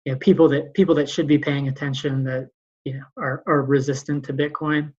 people that should be paying attention that, are resistant to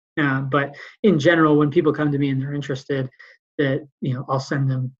Bitcoin. But in general, when people come to me and they're interested, that, I'll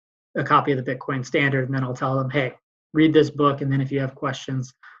send them a copy of the Bitcoin Standard, and then I'll tell them, hey, read this book, and then if you have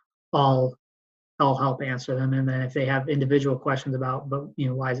questions, I'll I'll help answer them. And then if they have individual questions about, but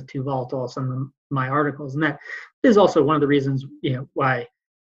why is it too volatile, I'll send them my articles. And that is also one of the reasons, why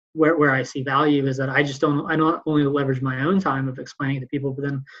where I see value is that I not only leverage my own time of explaining to people, but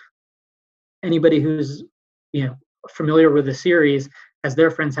then anybody who's, familiar with the series, as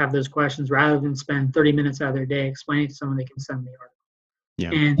their friends have those questions, rather than spend 30 minutes out of their day explaining to someone, they can send me articles. Yeah.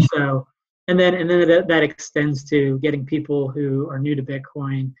 And so, and then that extends to getting people who are new to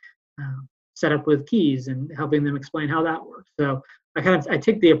Bitcoin set up with keys and helping them explain how that works. So I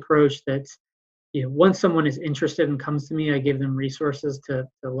take the approach that, once someone is interested and comes to me, I give them resources to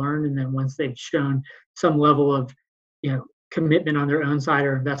learn, and then once they've shown some level of, commitment on their own side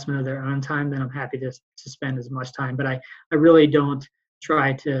or investment of their own time, then I'm happy to spend as much time. But I really don't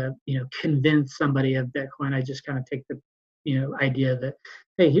try to, convince somebody of Bitcoin. I just kind of take the, idea that,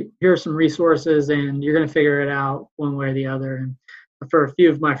 hey, here are some resources and you're going to figure it out one way or the other. And for a few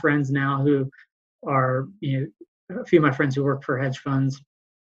of my friends now who are, a few of my friends who work for hedge funds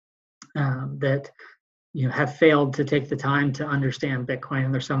that, have failed to take the time to understand Bitcoin,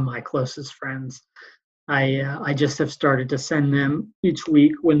 and they're some of my closest friends. I just have started to send them each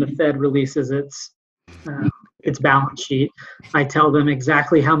week when the Fed releases its balance sheet. I tell them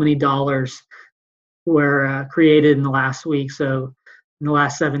exactly how many dollars were created in the last week. So in the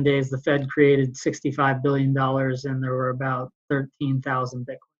last 7 days, the Fed created $65 billion, and there were about 13,000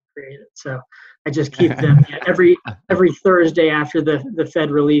 Bitcoin created. So I just keep them every Thursday after the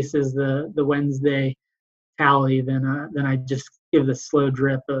Fed releases the Wednesday tally. Then I just give the slow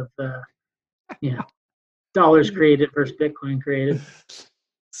drip of dollars created versus Bitcoin created.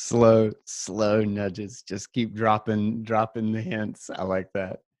 Slow nudges. Just keep dropping the hints. I like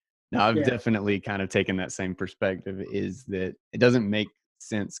that. Now, I've Yeah. definitely kind of taken that same perspective, is that it doesn't make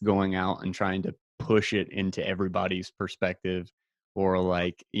sense going out and trying to push it into everybody's perspective, or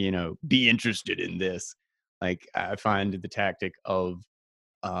like, be interested in this. Like, I find the tactic of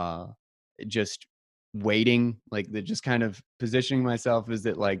uh just waiting, like the just kind of positioning myself is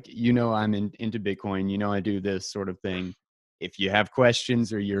that, like, I'm into Bitcoin, I do this sort of thing. If you have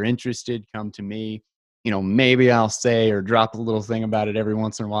questions or you're interested, come to me. Maybe I'll say or drop a little thing about it every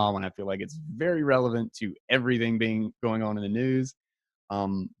once in a while when I feel like it's very relevant to everything being going on in the news.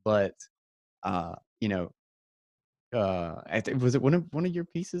 But uh you know I think, was it one of your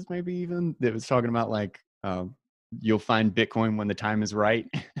pieces maybe even that was talking about, like, you'll find Bitcoin when the time is right,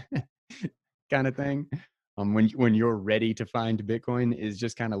 kind of thing. When you're ready to find Bitcoin, is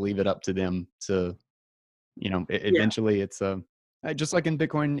just kind of leave it up to them to, Yeah. eventually it's just like in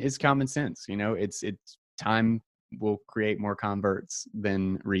Bitcoin is common sense. It's time will create more converts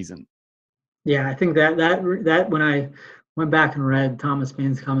than reason. Yeah, I think that when I went back and read Thomas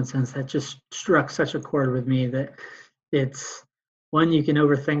Paine's Common Sense, that just struck such a chord with me that it's one, you can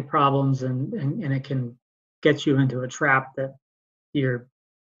overthink problems, and it can get you into a trap that you're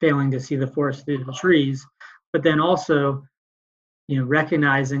failing to see the forest through the trees. But then also,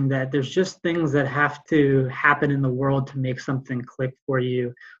 recognizing that there's just things that have to happen in the world to make something click for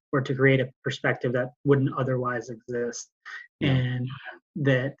you, or to create a perspective that wouldn't otherwise exist. Yeah. And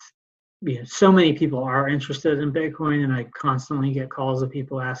that, so many people are interested in Bitcoin, and I constantly get calls of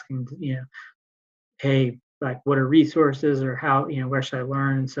people asking, hey, like, what are resources, or how, where should I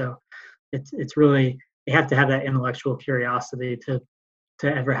learn? And so it's really, they have to have that intellectual curiosity to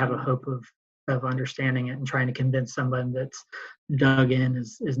ever have a hope of understanding it, and trying to convince someone that's dug in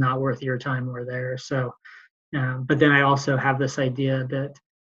is not worth your time or theirs. So, but then I also have this idea that,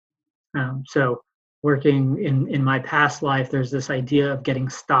 so working in my past life, there's this idea of getting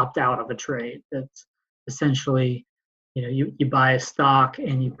stopped out of a trade. That's essentially, you buy a stock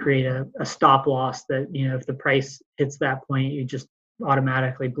and you create a stop loss that, if the price hits that point, you just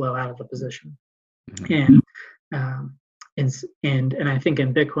automatically blow out of the position. Mhm. And um, and I think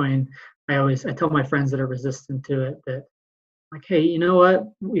in Bitcoin, I tell my friends that are resistant to it that, like, hey, you know what,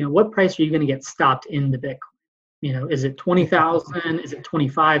 what price are you going to get stopped into Bitcoin? Is it 20,000? Is it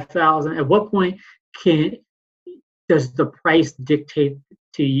 25,000? At what point can does the price dictate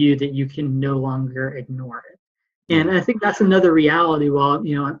to you that you can no longer ignore it? Yeah. And I think that's another reality. While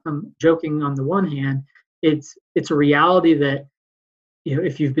I'm joking on the one hand, it's a reality that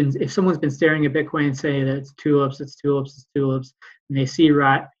if someone's been staring at Bitcoin and say that it's tulips, it's tulips, it's tulips, and they see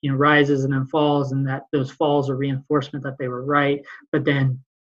rises and then falls, and that those falls are reinforcement that they were right, but then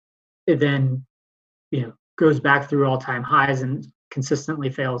it then goes back through all-time highs and consistently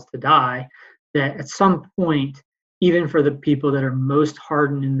fails to die, that at some point, even for the people that are most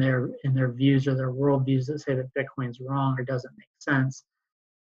hardened in their views or their worldviews that say that Bitcoin's wrong or doesn't make sense,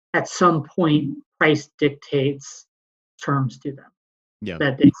 at some point price dictates terms to them. Yeah.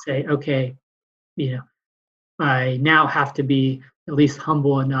 That they say, okay, I now have to be at least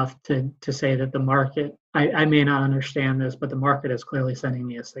humble enough to say that the market, I may not understand this, but the market is clearly sending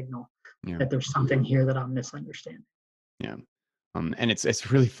me a signal Yeah. that there's something here that I'm misunderstanding. Yeah. And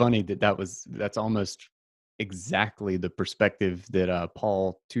it's really funny that's almost exactly the perspective that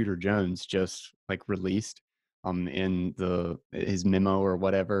Paul Tudor Jones just like released in his memo or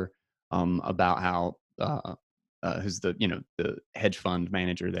whatever about how who's the hedge fund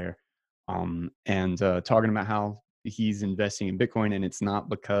manager there and talking about how he's investing in Bitcoin, and it's not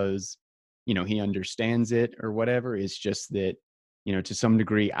because he understands it or whatever. It's just that to some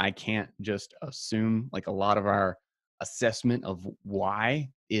degree I can't just assume, like, a lot of our assessment of why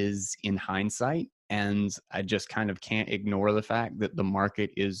is in hindsight, and I just kind of can't ignore the fact that the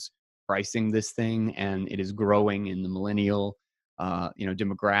market is pricing this thing and it is growing in the millennial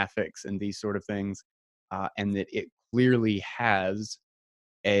demographics and these sort of things, and that it clearly has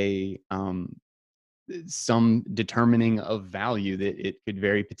a some determining of value, that it could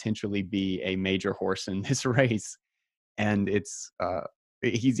very potentially be a major horse in this race. And it's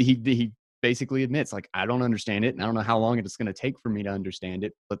he basically admits, like, I don't understand it and I don't know how long it's going to take for me to understand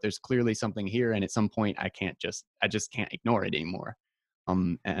it, but there's clearly something here, and at some point I just can't ignore it anymore.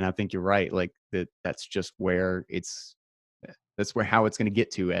 And I think you're right, like that's just where that's where how it's going to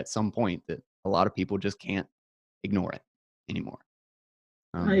get to at some point, that a lot of people just can't ignore it anymore.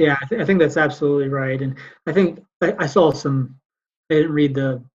 Yeah, I think that's absolutely right, and I think I saw some. I didn't read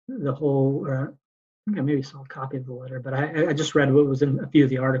the whole. I think I maybe saw a copy of the letter, but I just read what was in a few of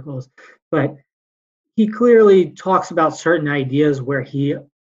the articles. But he clearly talks about certain ideas where he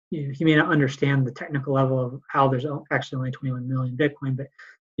may not understand the technical level of how there's actually only 21 million Bitcoin, but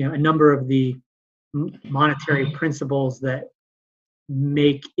a number of the monetary principles that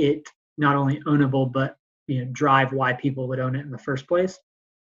make it not only ownable but drive why people would own it in the first place.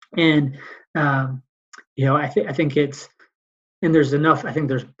 And I think it's, and there's enough. I think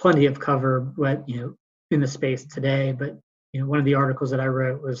there's plenty of cover, what in the space today. But one of the articles that I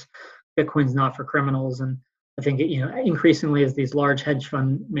wrote was Bitcoin's not for criminals, and I think increasingly as these large hedge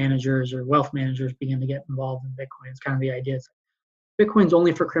fund managers or wealth managers begin to get involved in Bitcoin, it's kind of the idea is Bitcoin's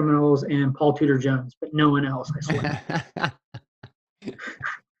only for criminals and Paul Tudor Jones, but no one else, I swear.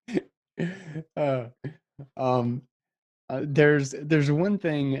 uh, um, there's one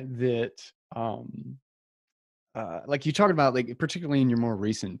thing that like you talked about, like particularly in your more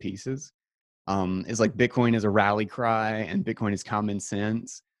recent pieces, is like Bitcoin is a rally cry and Bitcoin is common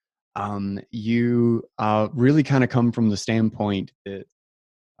sense. You really kind of come from the standpoint that,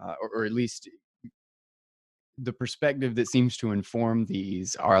 or at least the perspective that seems to inform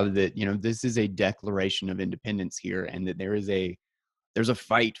these are that this is a declaration of independence here, and that there's a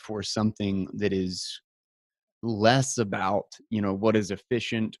fight for something that is less about what is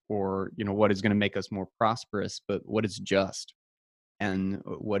efficient or what is going to make us more prosperous, but what is just, and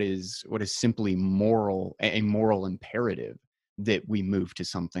what is simply moral, a moral imperative that we move to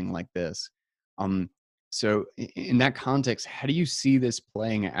something like this. um so in that context, how do you see this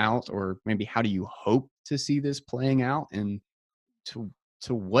playing out, or maybe how do you hope to see this playing out, and to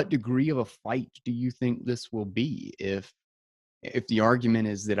what degree of a fight do you think this will be, if the argument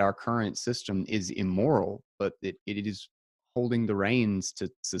is that our current system is immoral, but that it is holding the reins to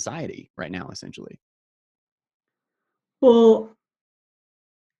society right now, essentially? Well,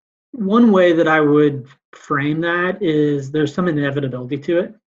 one way that I would frame that is there's some inevitability to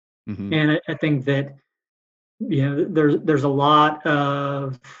it, Hmm. and I think that there's a lot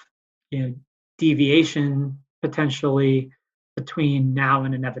of you know deviation potentially between now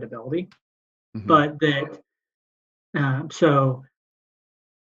and inevitability, Hmm. but that so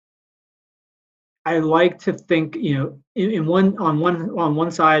I like to think in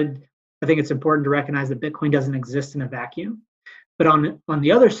one side, I think it's important to recognize that Bitcoin doesn't exist in a vacuum, but on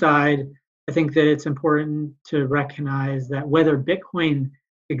the other side, I think that it's important to recognize that whether Bitcoin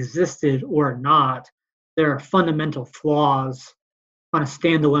existed or not, there are fundamental flaws on a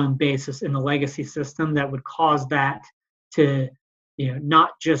standalone basis in the legacy system that would cause that to,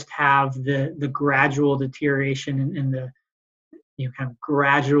 not just have the gradual deterioration and the, kind of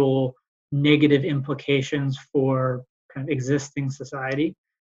gradual negative implications for kind of existing society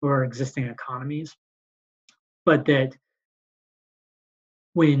or existing economies, but that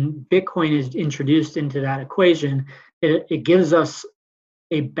when Bitcoin is introduced into that equation, it gives us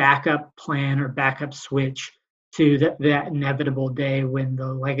a backup plan or backup switch to that inevitable day when the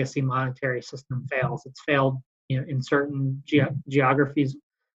legacy monetary system fails. It's failed, in certain geographies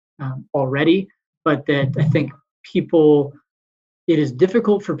already, but that I think it is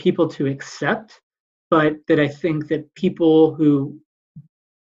difficult for people to accept, but that I think that people who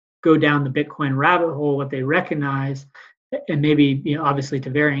go down the Bitcoin rabbit hole, what they recognize, and maybe, obviously to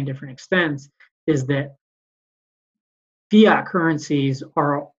varying different extents, is that fiat currencies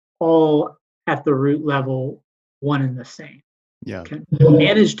are all at the root level one and the same. Yeah.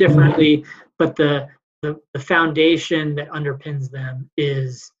 Managed differently, but the foundation that underpins them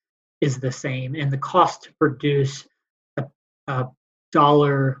is the same, and the cost to produce a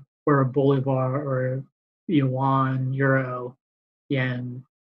dollar or a bolivar or a yuan, euro, yen,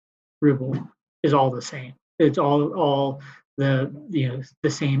 ruble is all the same. It's all the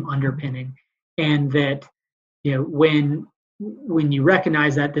same underpinning, and that when you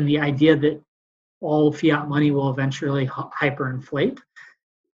recognize that, then the idea that all fiat money will eventually hyperinflate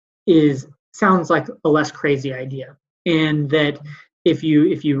sounds like a less crazy idea, and that if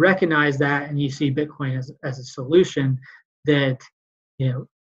you recognize that and you see Bitcoin as a solution, that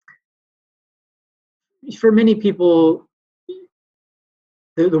for many people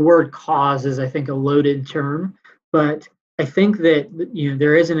the word cause is, I think, a loaded term, but I think that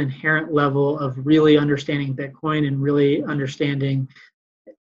there is an inherent level of really understanding Bitcoin and really understanding,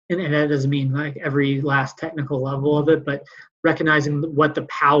 and that doesn't mean like every last technical level of it, but recognizing what the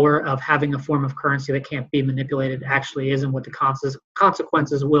power of having a form of currency that can't be manipulated actually is, and what the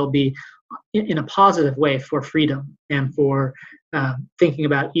consequences will be in a positive way for freedom and for thinking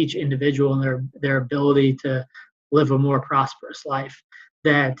about each individual and their ability to live a more prosperous life.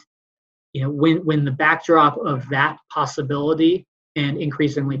 That when the backdrop of that possibility and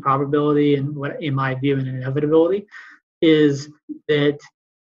increasingly probability, and what in my view an inevitability, is that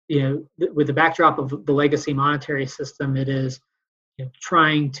with the backdrop of the legacy monetary system, it is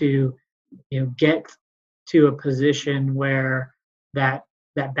trying to get to a position where that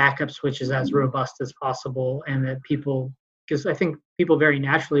backup switch is as robust as possible, and that people, because I think people very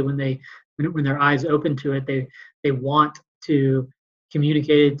naturally, when their eyes open to it, they want to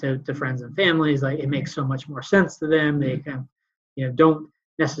communicate it to friends and families. Like, it makes so much more sense to them. They can don't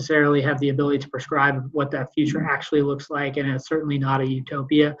necessarily have the ability to prescribe what that future actually looks like, and it's certainly not a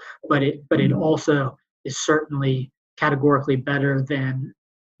utopia, but it also is certainly categorically better than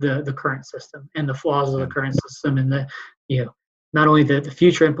the current system and the flaws of the current system, and the not only the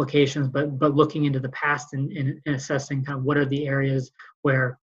future implications, but looking into the past and assessing kind of what are the areas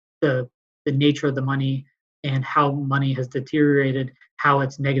where the nature of the money and how money has deteriorated, how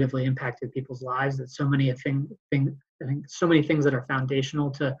it's negatively impacted people's lives. That so many I think so many things that are foundational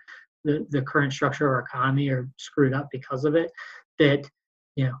to the current structure of our economy are screwed up because of it. That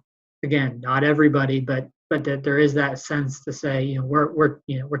again, not everybody, but that there is that sense to say,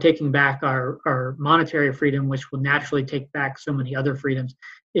 we're taking back our monetary freedom, which will naturally take back so many other freedoms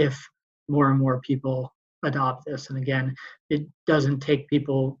if more and more people adopt this. And again, it doesn't take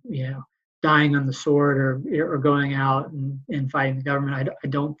people dying on the sword or going out and fighting the government. I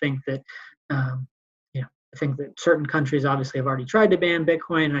don't think that I think that certain countries obviously have already tried to ban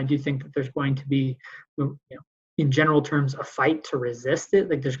Bitcoin, and I do think that there's going to be, in general terms, a fight to resist it.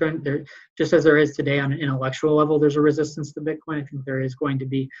 Like there, just as there is today on an intellectual level, there's a resistance to Bitcoin. I think there is going to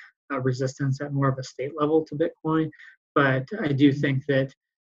be a resistance at more of a state level to Bitcoin, but I do think that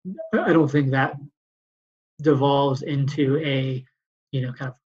I don't think that devolves into a kind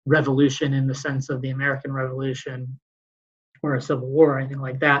of revolution in the sense of the American Revolution or a civil war or anything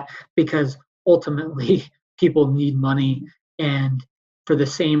like that, because ultimately people need money, and for the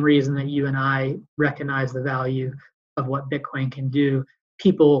same reason that you and I recognize the value of what Bitcoin can do,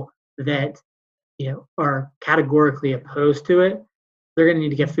 people that are categorically opposed to it, they're going to need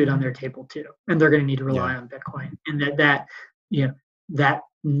to get food on their table too, and they're going to need to rely on Bitcoin, and that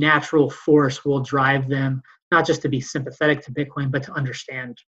natural force will drive them not just to be sympathetic to Bitcoin, but to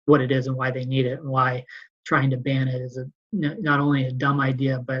understand what it is and why they need it, and why trying to ban it is not only a dumb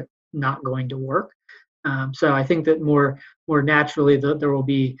idea but not going to work. So I think that more naturally there will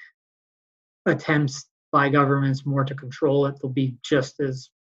be attempts by governments more to control it. They'll be just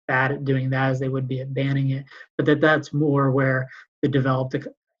as bad at doing that as they would be at banning it, but that's more where the developed,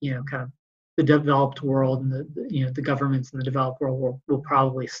 kind of the developed world and the governments in the developed world will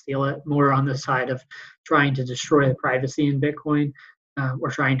probably steal it more on the side of trying to destroy the privacy in Bitcoin, or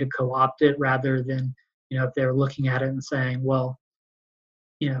trying to co-opt it rather than, if they're looking at it and saying, well,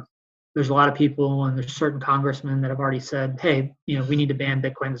 there's a lot of people and there's certain congressmen that have already said, hey, we need to ban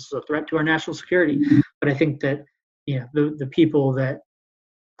Bitcoin. This is a threat to our national security. But I think that, the people that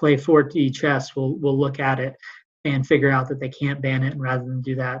play 4D chess will look at it and figure out that they can't ban it. And rather than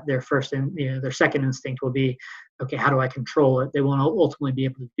do that, their second instinct will be, okay, how do I control it? They won't ultimately be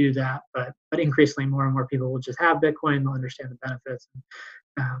able to do that, but increasingly more and more people will just have Bitcoin. They'll understand the benefits.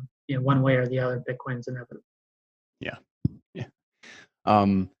 One way or the other, Bitcoin's inevitable. Yeah. Yeah.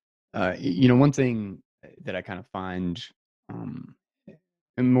 One thing that I kind of find,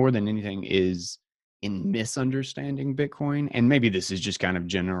 and more than anything, is in misunderstanding Bitcoin. And maybe this is just kind of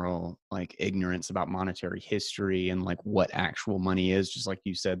general like ignorance about monetary history and like what actual money is. Just like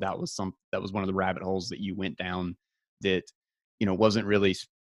you said, that was one of the rabbit holes that you went down that, wasn't really,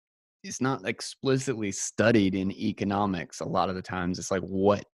 it's not explicitly studied in economics. A lot of the times it's like,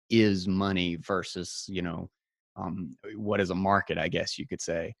 what is money versus, what is a market, I guess you could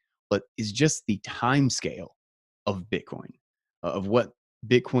say, but it's just the time scale of Bitcoin, of what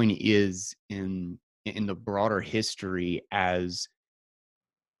Bitcoin is in the broader history, as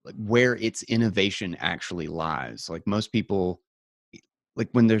like where its innovation actually lies. Like most people, like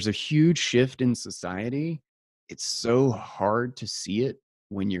when there's a huge shift in society, it's so hard to see it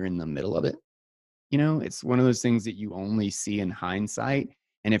when you're in the middle of it. It's one of those things that you only see in hindsight.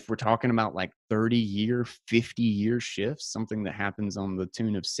 And if we're talking about like 30-year, 50-year shifts, something that happens on the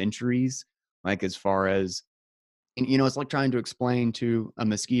tune of centuries, like as far as, and, it's like trying to explain to a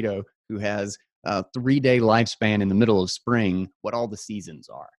mosquito who has a 3-day lifespan in the middle of spring what all the seasons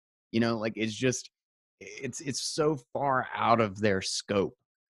are. Like it's so far out of their scope,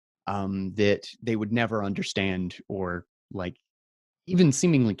 that they would never understand or like even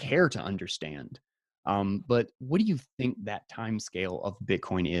seemingly care to understand. But what do you think that time scale of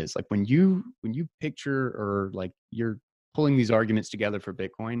Bitcoin is? Like when you picture, or like you're pulling these arguments together for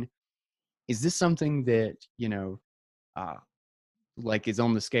Bitcoin, is this something that, uh, like is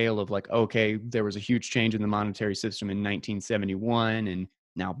on the scale of like, okay, there was a huge change in the monetary system in 1971 and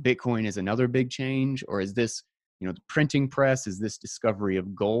now Bitcoin is another big change? Or is this, the printing press, is this discovery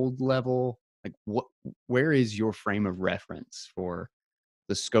of gold level? Like where is your frame of reference for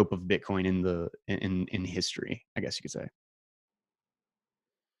the scope of Bitcoin in history, I guess you could say?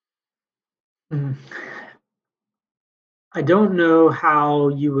 Mm. I don't know how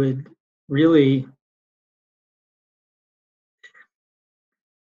you would really.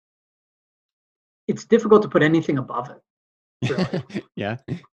 It's difficult to put anything above it, really. Yeah.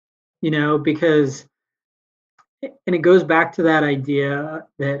 Because, and it goes back to that idea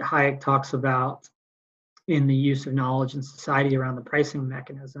that Hayek talks about in the use of knowledge in society around the pricing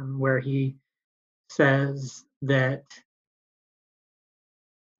mechanism, where he says that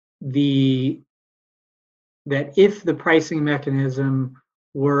the that if the pricing mechanism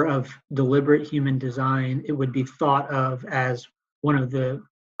were of deliberate human design, it would be thought of as one of the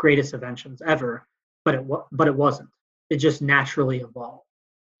greatest inventions ever, but it wasn't. It just naturally evolved.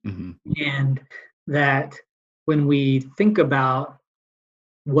 Mm-hmm. And that when we think about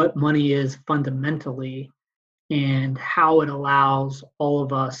what money is fundamentally and how it allows all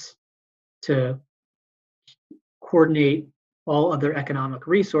of us to coordinate all other economic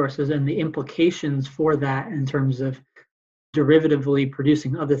resources and the implications for that in terms of derivatively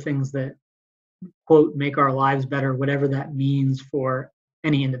producing other things that, quote, make our lives better, whatever that means for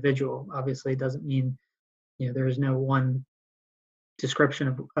any individual. Obviously, it doesn't mean, there is no one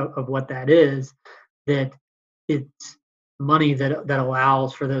description of what that is, that it's money that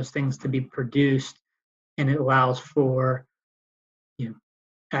allows for those things to be produced, and it allows for,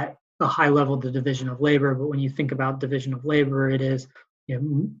 at a high level, the division of labor. But when you think about division of labor, it is,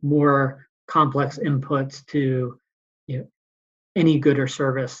 more complex inputs to, any good or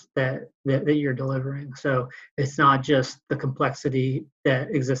service that you're delivering. So it's not just the complexity that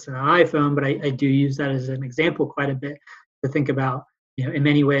exists in an iPhone, but I do use that as an example quite a bit to think about, in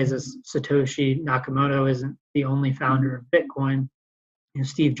many ways, as Satoshi Nakamoto isn't the only founder of Bitcoin.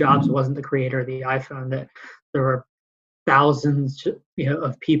 Steve Jobs wasn't the creator of the iPhone. That there were thousands,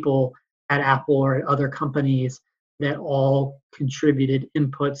 of people at Apple or at other companies that all contributed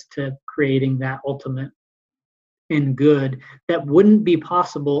inputs to creating that ultimate and good that wouldn't be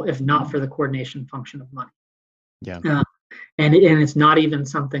possible if not for the coordination function of money. Yeah. And it's not even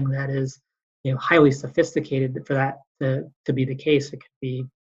something that is, highly sophisticated for that to be the case. It could be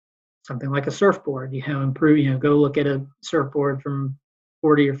something like a surfboard, go look at a surfboard from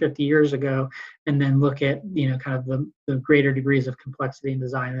 40 or 50 years ago, and then look at, kind of the greater degrees of complexity and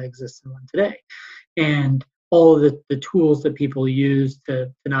design that exists in one today. And all of the tools that people use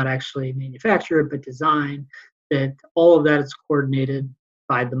to not actually manufacture it, but design, that all of that is coordinated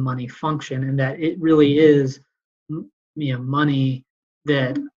by the money function, and that it really is, money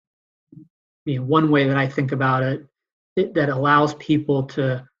that, one way that I think about it that allows people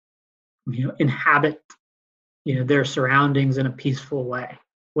to, inhabit, their surroundings in a peaceful way,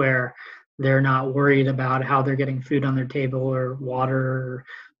 where they're not worried about how they're getting food on their table or water or,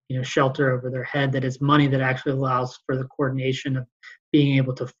 shelter over their head. That is money that actually allows for the coordination of being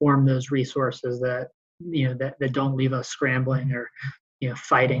able to form those resources that, that don't leave us scrambling or,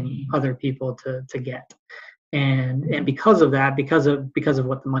 fighting other people to get. And because of that, because of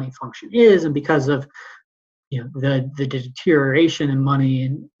what the money function is, and because of, the deterioration in money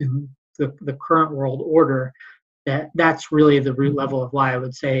in the current world order, that's really the root level of why I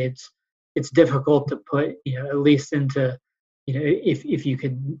would say it's difficult to put, at least into, if you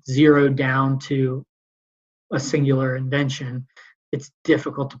could zero down to a singular invention, it's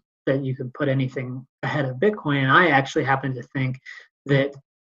difficult that you could put anything ahead of Bitcoin. And I actually happen to think that,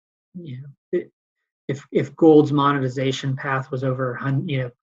 if gold's monetization path was over,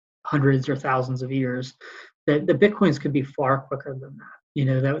 hundreds or thousands of years, that the Bitcoins could be far quicker than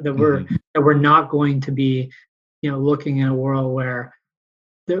that. That we're not going to be, looking in a world where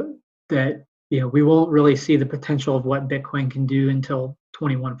that we won't really see the potential of what Bitcoin can do until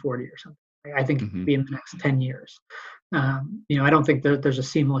 2140 or something. I think it could be in the next 10 years. I don't think that there's a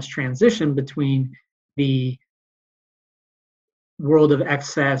seamless transition between the world of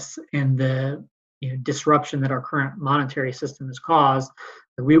excess and the, disruption that our current monetary system has caused.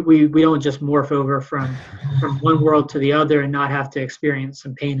 We don't just morph over from one world to the other and not have to experience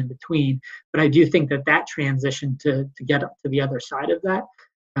some pain in between. But I do think that transition to get up to the other side of that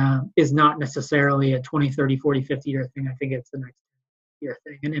is not necessarily a 20, 30, 40, 50-year thing. I think it's the next year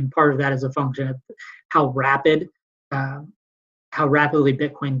thing. And part of that is a function of how rapidly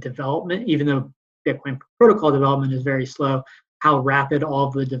Bitcoin development, even though Bitcoin protocol development is very slow, how rapid all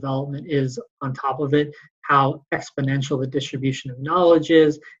of the development is on top of it, how exponential the distribution of knowledge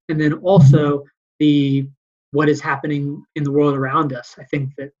is, and then also what is happening in the world around us. I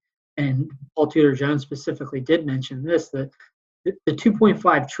think that, and Paul Tudor Jones specifically did mention this, that the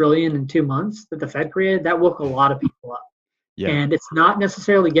 2.5 trillion in 2 months that the Fed created, that woke a lot of people up. Yeah. And it's not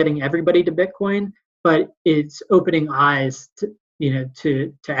necessarily getting everybody to Bitcoin, but it's opening eyes to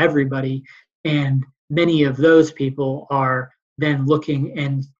everybody. And many of those people are then looking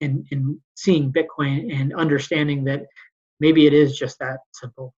and seeing Bitcoin and understanding that maybe it is just that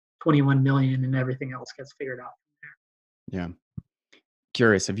simple, 21 million, and everything else gets figured out from Yeah.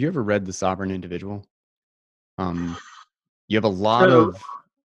 Curious, have you ever read The Sovereign Individual? You have a lot of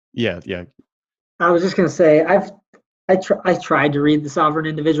yeah. I was just going to say, I tried to read The Sovereign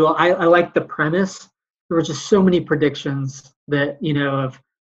Individual. I like the premise. There were just so many predictions that,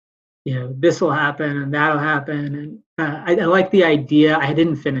 this will happen and that'll happen. And I like the idea. I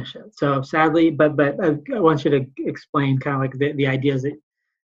didn't finish it, so sadly, but I want you to explain kind of like the ideas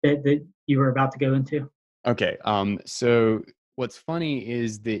that you were about to go into. Okay. So what's funny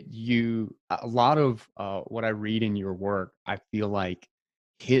is that a lot of what I read in your work, I feel like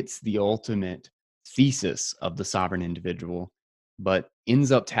hits the ultimate thesis of the sovereign individual, but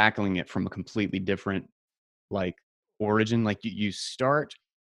ends up tackling it from a completely different like origin. Like you start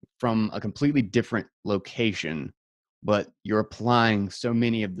from a completely different location, but you're applying so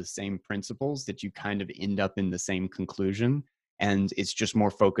many of the same principles that you kind of end up in the same conclusion. And it's just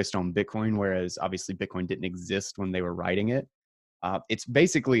more focused on Bitcoin, whereas obviously Bitcoin didn't exist when they were writing it. It's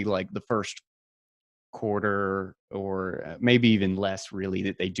basically like the first quarter or maybe even less really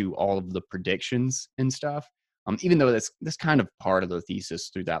that they do all of the predictions and stuff. Even though that's kind of part of the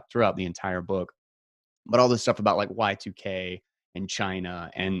thesis throughout the entire book. But all this stuff about like Y2K and China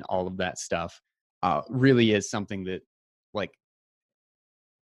and all of that stuff really is something that, like,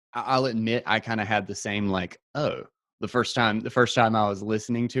 I'll admit I kind of had the same like, oh, the first time I was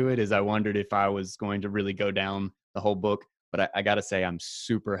listening to it is I wondered if I was going to really go down the whole book. But I got to say, I'm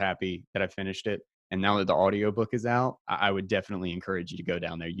super happy that I finished it. And now that the audiobook is out, I would definitely encourage you to go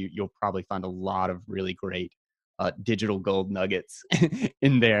down there. You'll probably find a lot of really great digital gold nuggets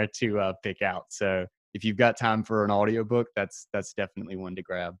in there to pick out. So if you've got time for an audiobook, that's definitely one to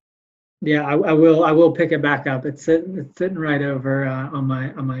grab. Yeah, I will. I will pick it back up. It's sitting right over on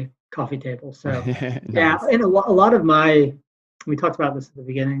my coffee table. So yeah, Nice. and a lot of my, we talked about this at the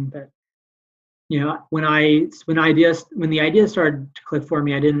beginning, but when the ideas started to click for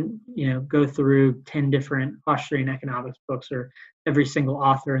me, I didn't go through 10 different Austrian economics books or every single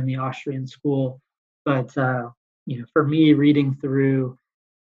author in the Austrian school, but for me, reading through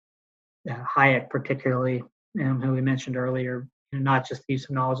Hayek particularly, who we mentioned earlier, not just the use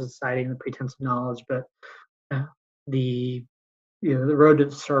of knowledge of society and the pretense of knowledge, but uh, the the road to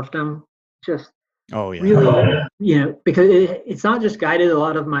serfdom, just Oh yeah. really, because it's not just guided a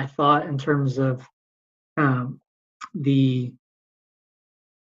lot of my thought in terms of um, the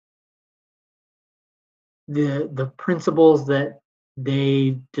the principles that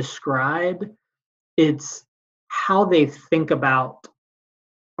they describe. It's how they think about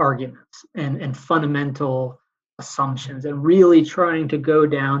arguments and fundamental assumptions, and really trying to go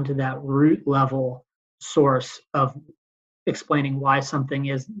down to that root level source of explaining why something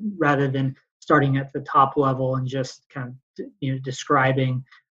is, rather than starting at the top level and just kind of describing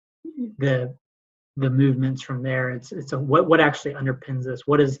the movements from there. It's a what actually underpins this.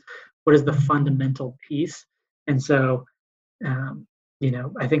 What is the fundamental piece? And so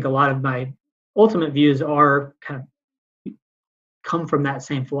I think a lot of my ultimate views are kind of come from that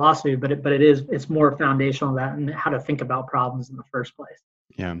same philosophy, but it's more foundational than that, and how to think about problems in the first place.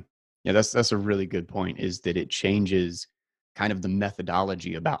 Yeah. Yeah, that's a really good point, is that it changes kind of the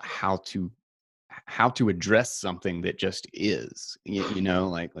methodology about how to address something that just is.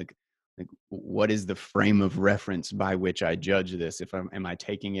 Like what is the frame of reference by which I judge this? If am I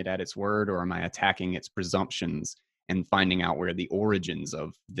taking it at its word, or am I attacking its presumptions and finding out where the origins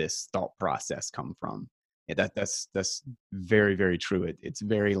of this thought process come from? Yeah, that's very, very true. It's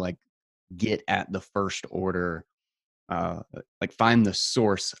very like get at the first order, like find the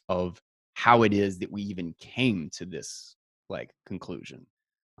source of how it is that we even came to this like conclusion,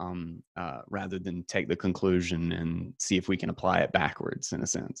 rather than take the conclusion and see if we can apply it backwards in a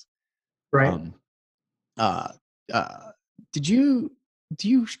sense. Right. um, uh, uh, did you do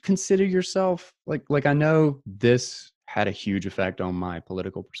you consider yourself like, I know this had a huge effect on my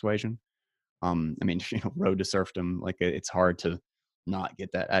political persuasion. I mean, road to serfdom, like it's hard to not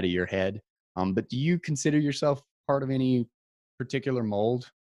get that out of your head. But do you consider yourself part of any particular mold?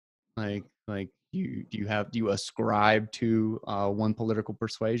 Like do you ascribe to one political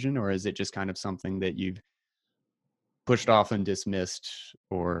persuasion, or is it just kind of something that you've pushed off and dismissed,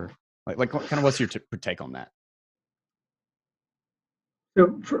 or like kind of what's your take on that?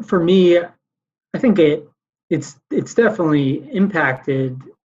 So for me, I think it's definitely impacted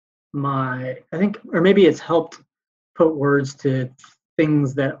I think, or maybe it's helped put words to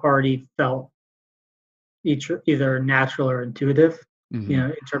things that already felt either natural or intuitive, Hmm.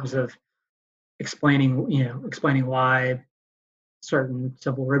 in terms of explaining why certain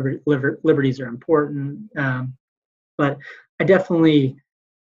civil liberties are important. But I definitely,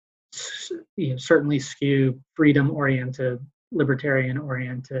 certainly skew freedom oriented, libertarian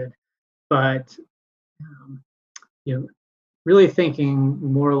oriented, but um, you know, really thinking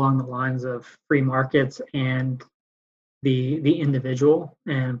more along the lines of free markets and the individual,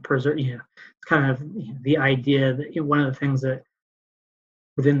 and preserve. It's kind of the idea that one of the things that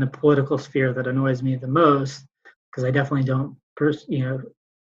within the political sphere that annoys me the most, because I definitely don't,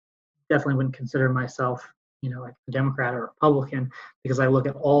 definitely wouldn't consider myself, like a Democrat or a Republican, because I look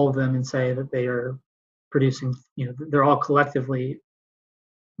at all of them and say that they are producing, they're all collectively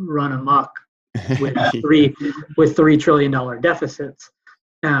run amok with Yeah. $3 trillion deficits.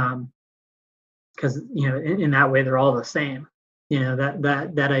 Because in that way they're all the same.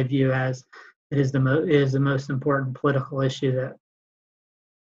 That I view as it is the most important political issue that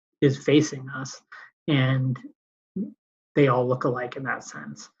is facing us, and they all look alike in that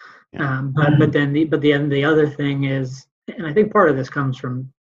sense. Yeah. But the other thing is, and I think part of this comes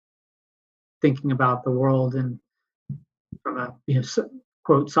from thinking about the world and from a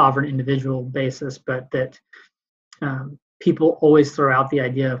quote sovereign individual basis, but that people always throw out the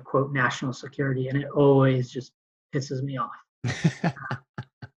idea of quote national security, and it always just pisses me off.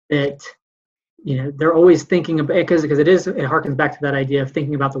 That they're always thinking about, because it harkens back to that idea of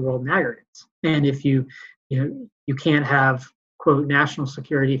thinking about the world in aggregates. And if you can't have quote national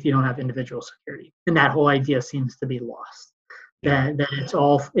security if you don't have individual security, and that whole idea seems to be lost. Yeah. That it's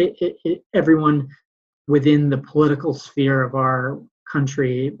all everyone within the political sphere of our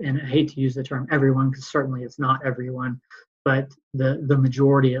country, and I hate to use the term everyone because certainly it's not everyone, but the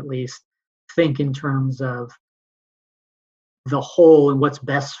majority at least think in terms of the whole and what's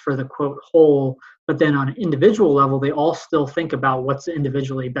best for the quote whole. But then on an individual level, they all still think about what's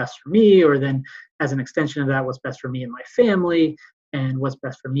individually best for me, or then as an extension of that, what's best for me and my family, and what's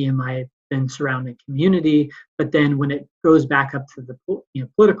best for me and my then surrounding community. But then when it goes back up to the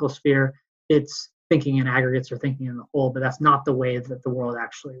political sphere, it's thinking in aggregates or thinking in the whole, but that's not the way that the world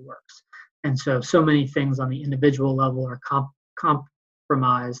actually works. And so many things on the individual level are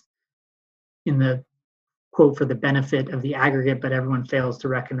compromised in the quote for the benefit of the aggregate, but everyone fails to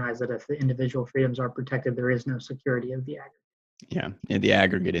recognize that if the individual freedoms are protected, there is no security of the aggregate. Yeah, and the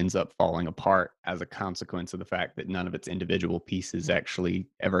aggregate ends up falling apart as a consequence of the fact that none of its individual pieces actually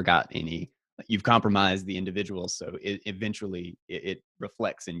ever got any. You've compromised the individual, so eventually it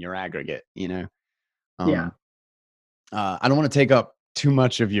reflects in your aggregate. Yeah. Um, I don't want to take up too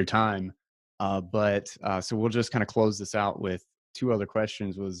much of your time, but so we'll just kind of close this out with two other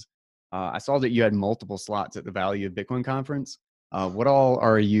questions. I saw that you had multiple slots at the Value of Bitcoin conference. What all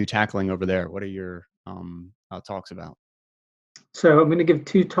are you tackling over there? What are your talks about? So I'm going to give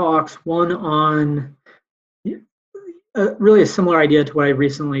two talks. One on really a similar idea to what I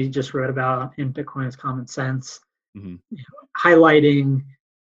recently just wrote about in Bitcoin as Common Sense, Mm-hmm. highlighting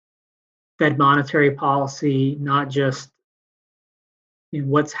Fed monetary policy, not just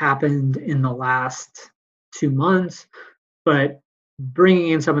what's happened in the last 2 months, but bringing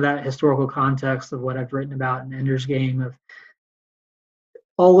in some of that historical context of what I've written about in Ender's Game of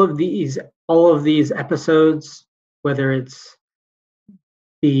all of these episodes, whether it's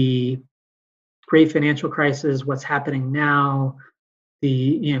the great financial crisis, what's happening now,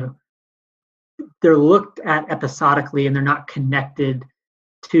 they're looked at episodically and they're not connected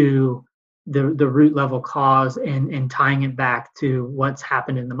to the root level cause and tying it back to what's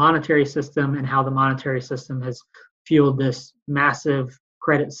happened in the monetary system and how the monetary system has fueled this massive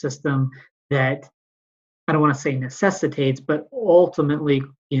credit system that I don't want to say necessitates, but ultimately,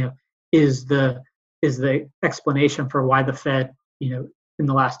 is the is the explanation for why the Fed, in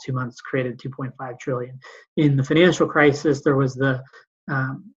the last 2 months created 2.5 trillion. In the financial crisis, there was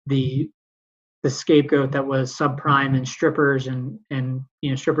um, the the scapegoat that was subprime and strippers and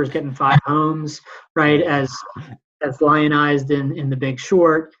strippers getting 5 homes, right, as lionized in the Big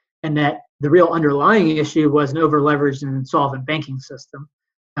Short, and that the real underlying issue was an over-leveraged and insolvent banking system.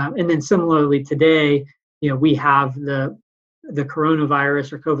 And then similarly today, we have the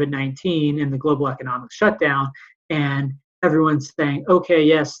coronavirus or COVID-19 and the global economic shutdown, and everyone's saying, okay,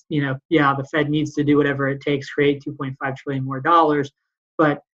 yes, yeah, the Fed needs to do whatever it takes, create 2.5 trillion more dollars,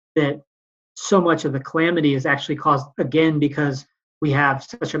 but that so much of the calamity is actually caused again because we have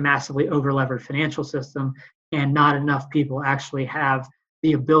such a massively over-levered financial system and not enough people actually have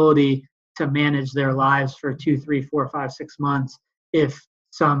the ability to manage their lives for 2, 3, 4, 5, 6 months if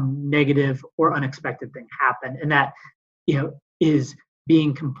some negative or unexpected thing happened. And that, is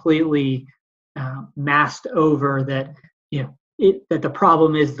being completely masked over that, that the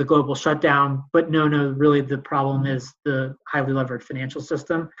problem is the global shutdown, but no, really the problem is the highly levered financial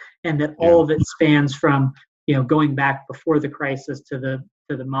system, and that Yeah. all of it spans from going back before the crisis to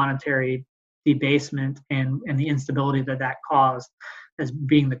the monetary debasement and the instability that caused as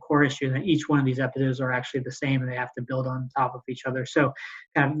being the core issue. And that each one of these episodes are actually the same, and they have to build on top of each other. So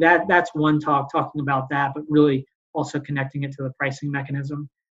that's one talking about that, but really also connecting it to the pricing mechanism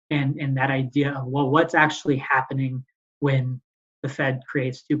and that idea of, well, what's actually happening when the Fed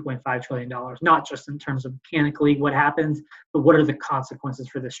creates $2.5 trillion, not just in terms of mechanically what happens, but what are the consequences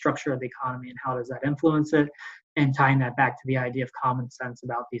for the structure of the economy and how does that influence it? And tying that back to the idea of common sense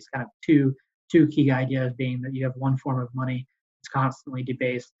about these kind of two key ideas being that you have one form of money that's constantly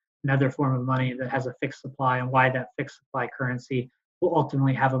debased, another form of money that has a fixed supply, and why that fixed supply currency will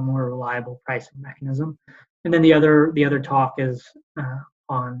ultimately have a more reliable pricing mechanism. And then the other talk is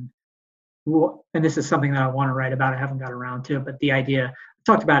on, and this is something that I want to write about. I haven't got around to it, but the idea, I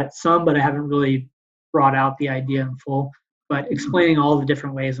talked about it some, but I haven't really brought out the idea in full. But explaining all the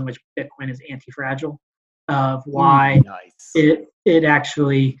different ways in which Bitcoin is anti-fragile, of why Nice. it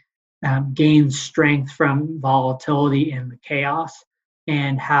actually gains strength from volatility and the chaos,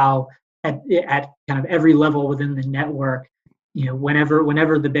 and how at kind of every level within the network,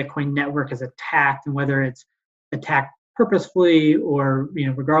 whenever the Bitcoin network is attacked, and whether it's attacked purposefully or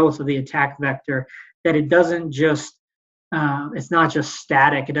regardless of the attack vector, that it doesn't just it's not just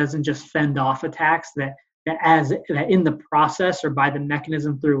static. It doesn't just fend off attacks. That in the process or by the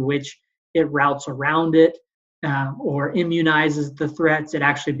mechanism through which it routes around it or immunizes the threats, it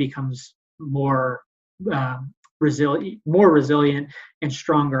actually becomes more resilient and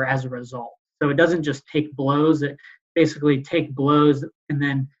stronger as a result. So it doesn't just take blows. It basically take blows and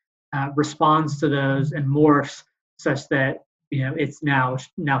then responds to those and morphs such that it's now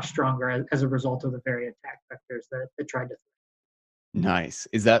stronger as a result of the very attack vectors that tried to. Nice.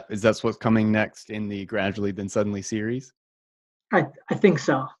 Is that what's coming next in the Gradually Then Suddenly series? I think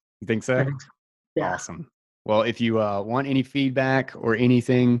so. You think I so? think so. Yeah. Awesome. Well, if you want any feedback or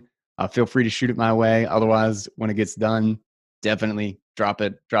anything, feel free to shoot it my way. Otherwise, when it gets done, definitely drop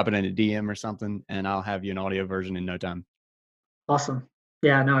it in a DM or something, and I'll have you an audio version in no time. Awesome.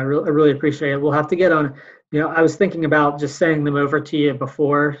 Yeah, no, I really appreciate it. We'll have to get on. I was thinking about just sending them over to you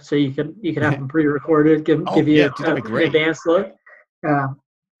before, so you could have them pre-recorded, give Oh yeah, you dude, that'd be an great. advanced look. Uh,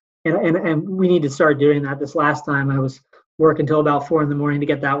 and we need to start doing that. This last time I was working until about 4 in the morning to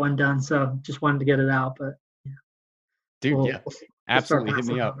get that one done, so just wanted to get it out. But yeah, Dude, yeah, we'll start absolutely hit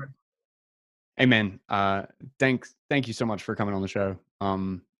passing me them up. over. Hey man, thank you so much for coming on the show.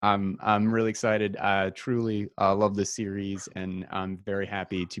 I'm really excited. I truly love this series, and I'm very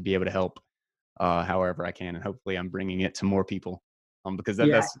happy to be able to help however I can, and hopefully I'm bringing it to more people. Because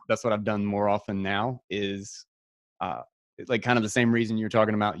Yeah, that's what I've done more often now is uh, like kind of the same reason you're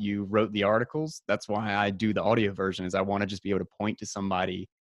talking about. You wrote the articles. That's why I do the audio version. Is I want to just be able to point to somebody,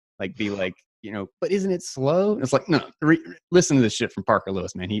 like be like, but isn't it slow? And it's like, no, listen to this shit from Parker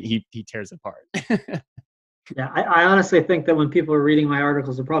Lewis, man. He tears it apart. yeah. I honestly think that when people are reading my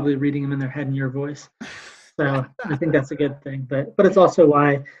articles, they're probably reading them in their head in your voice. So I think that's a good thing. But it's also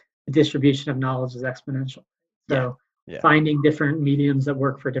why the distribution of knowledge is exponential. Yeah, So yeah. finding different mediums that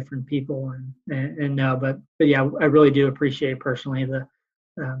work for different people and no, but yeah, I really do appreciate personally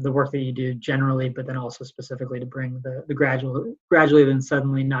the work that you do generally, but then also specifically to bring the gradually then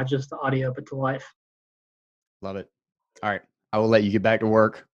suddenly not just the audio but to life. Love it. All right. I will let you get back to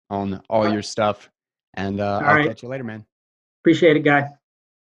work on all All your stuff, and I'll right, catch you later, man. appreciate it, guy.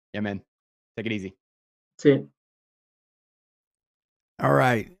 Yeah, man. Take it easy. See you. All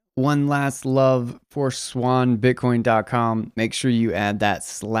right. One last love for swanbitcoin.com. Make sure you add that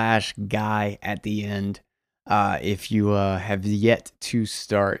 /guy at the end if you have yet to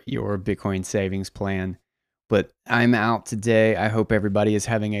start your Bitcoin savings plan. But I'm out today. I hope everybody is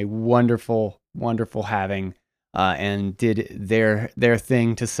having a wonderful, wonderful having and did their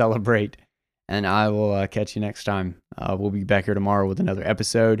thing to celebrate. And I will catch you next time. We'll be back here tomorrow with another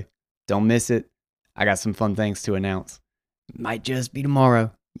episode. Don't miss it. I got some fun things to announce. Might just be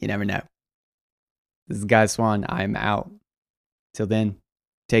tomorrow. You never know. This is Guy Swan. I'm out. Till then,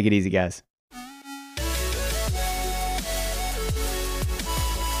 take it easy, guys.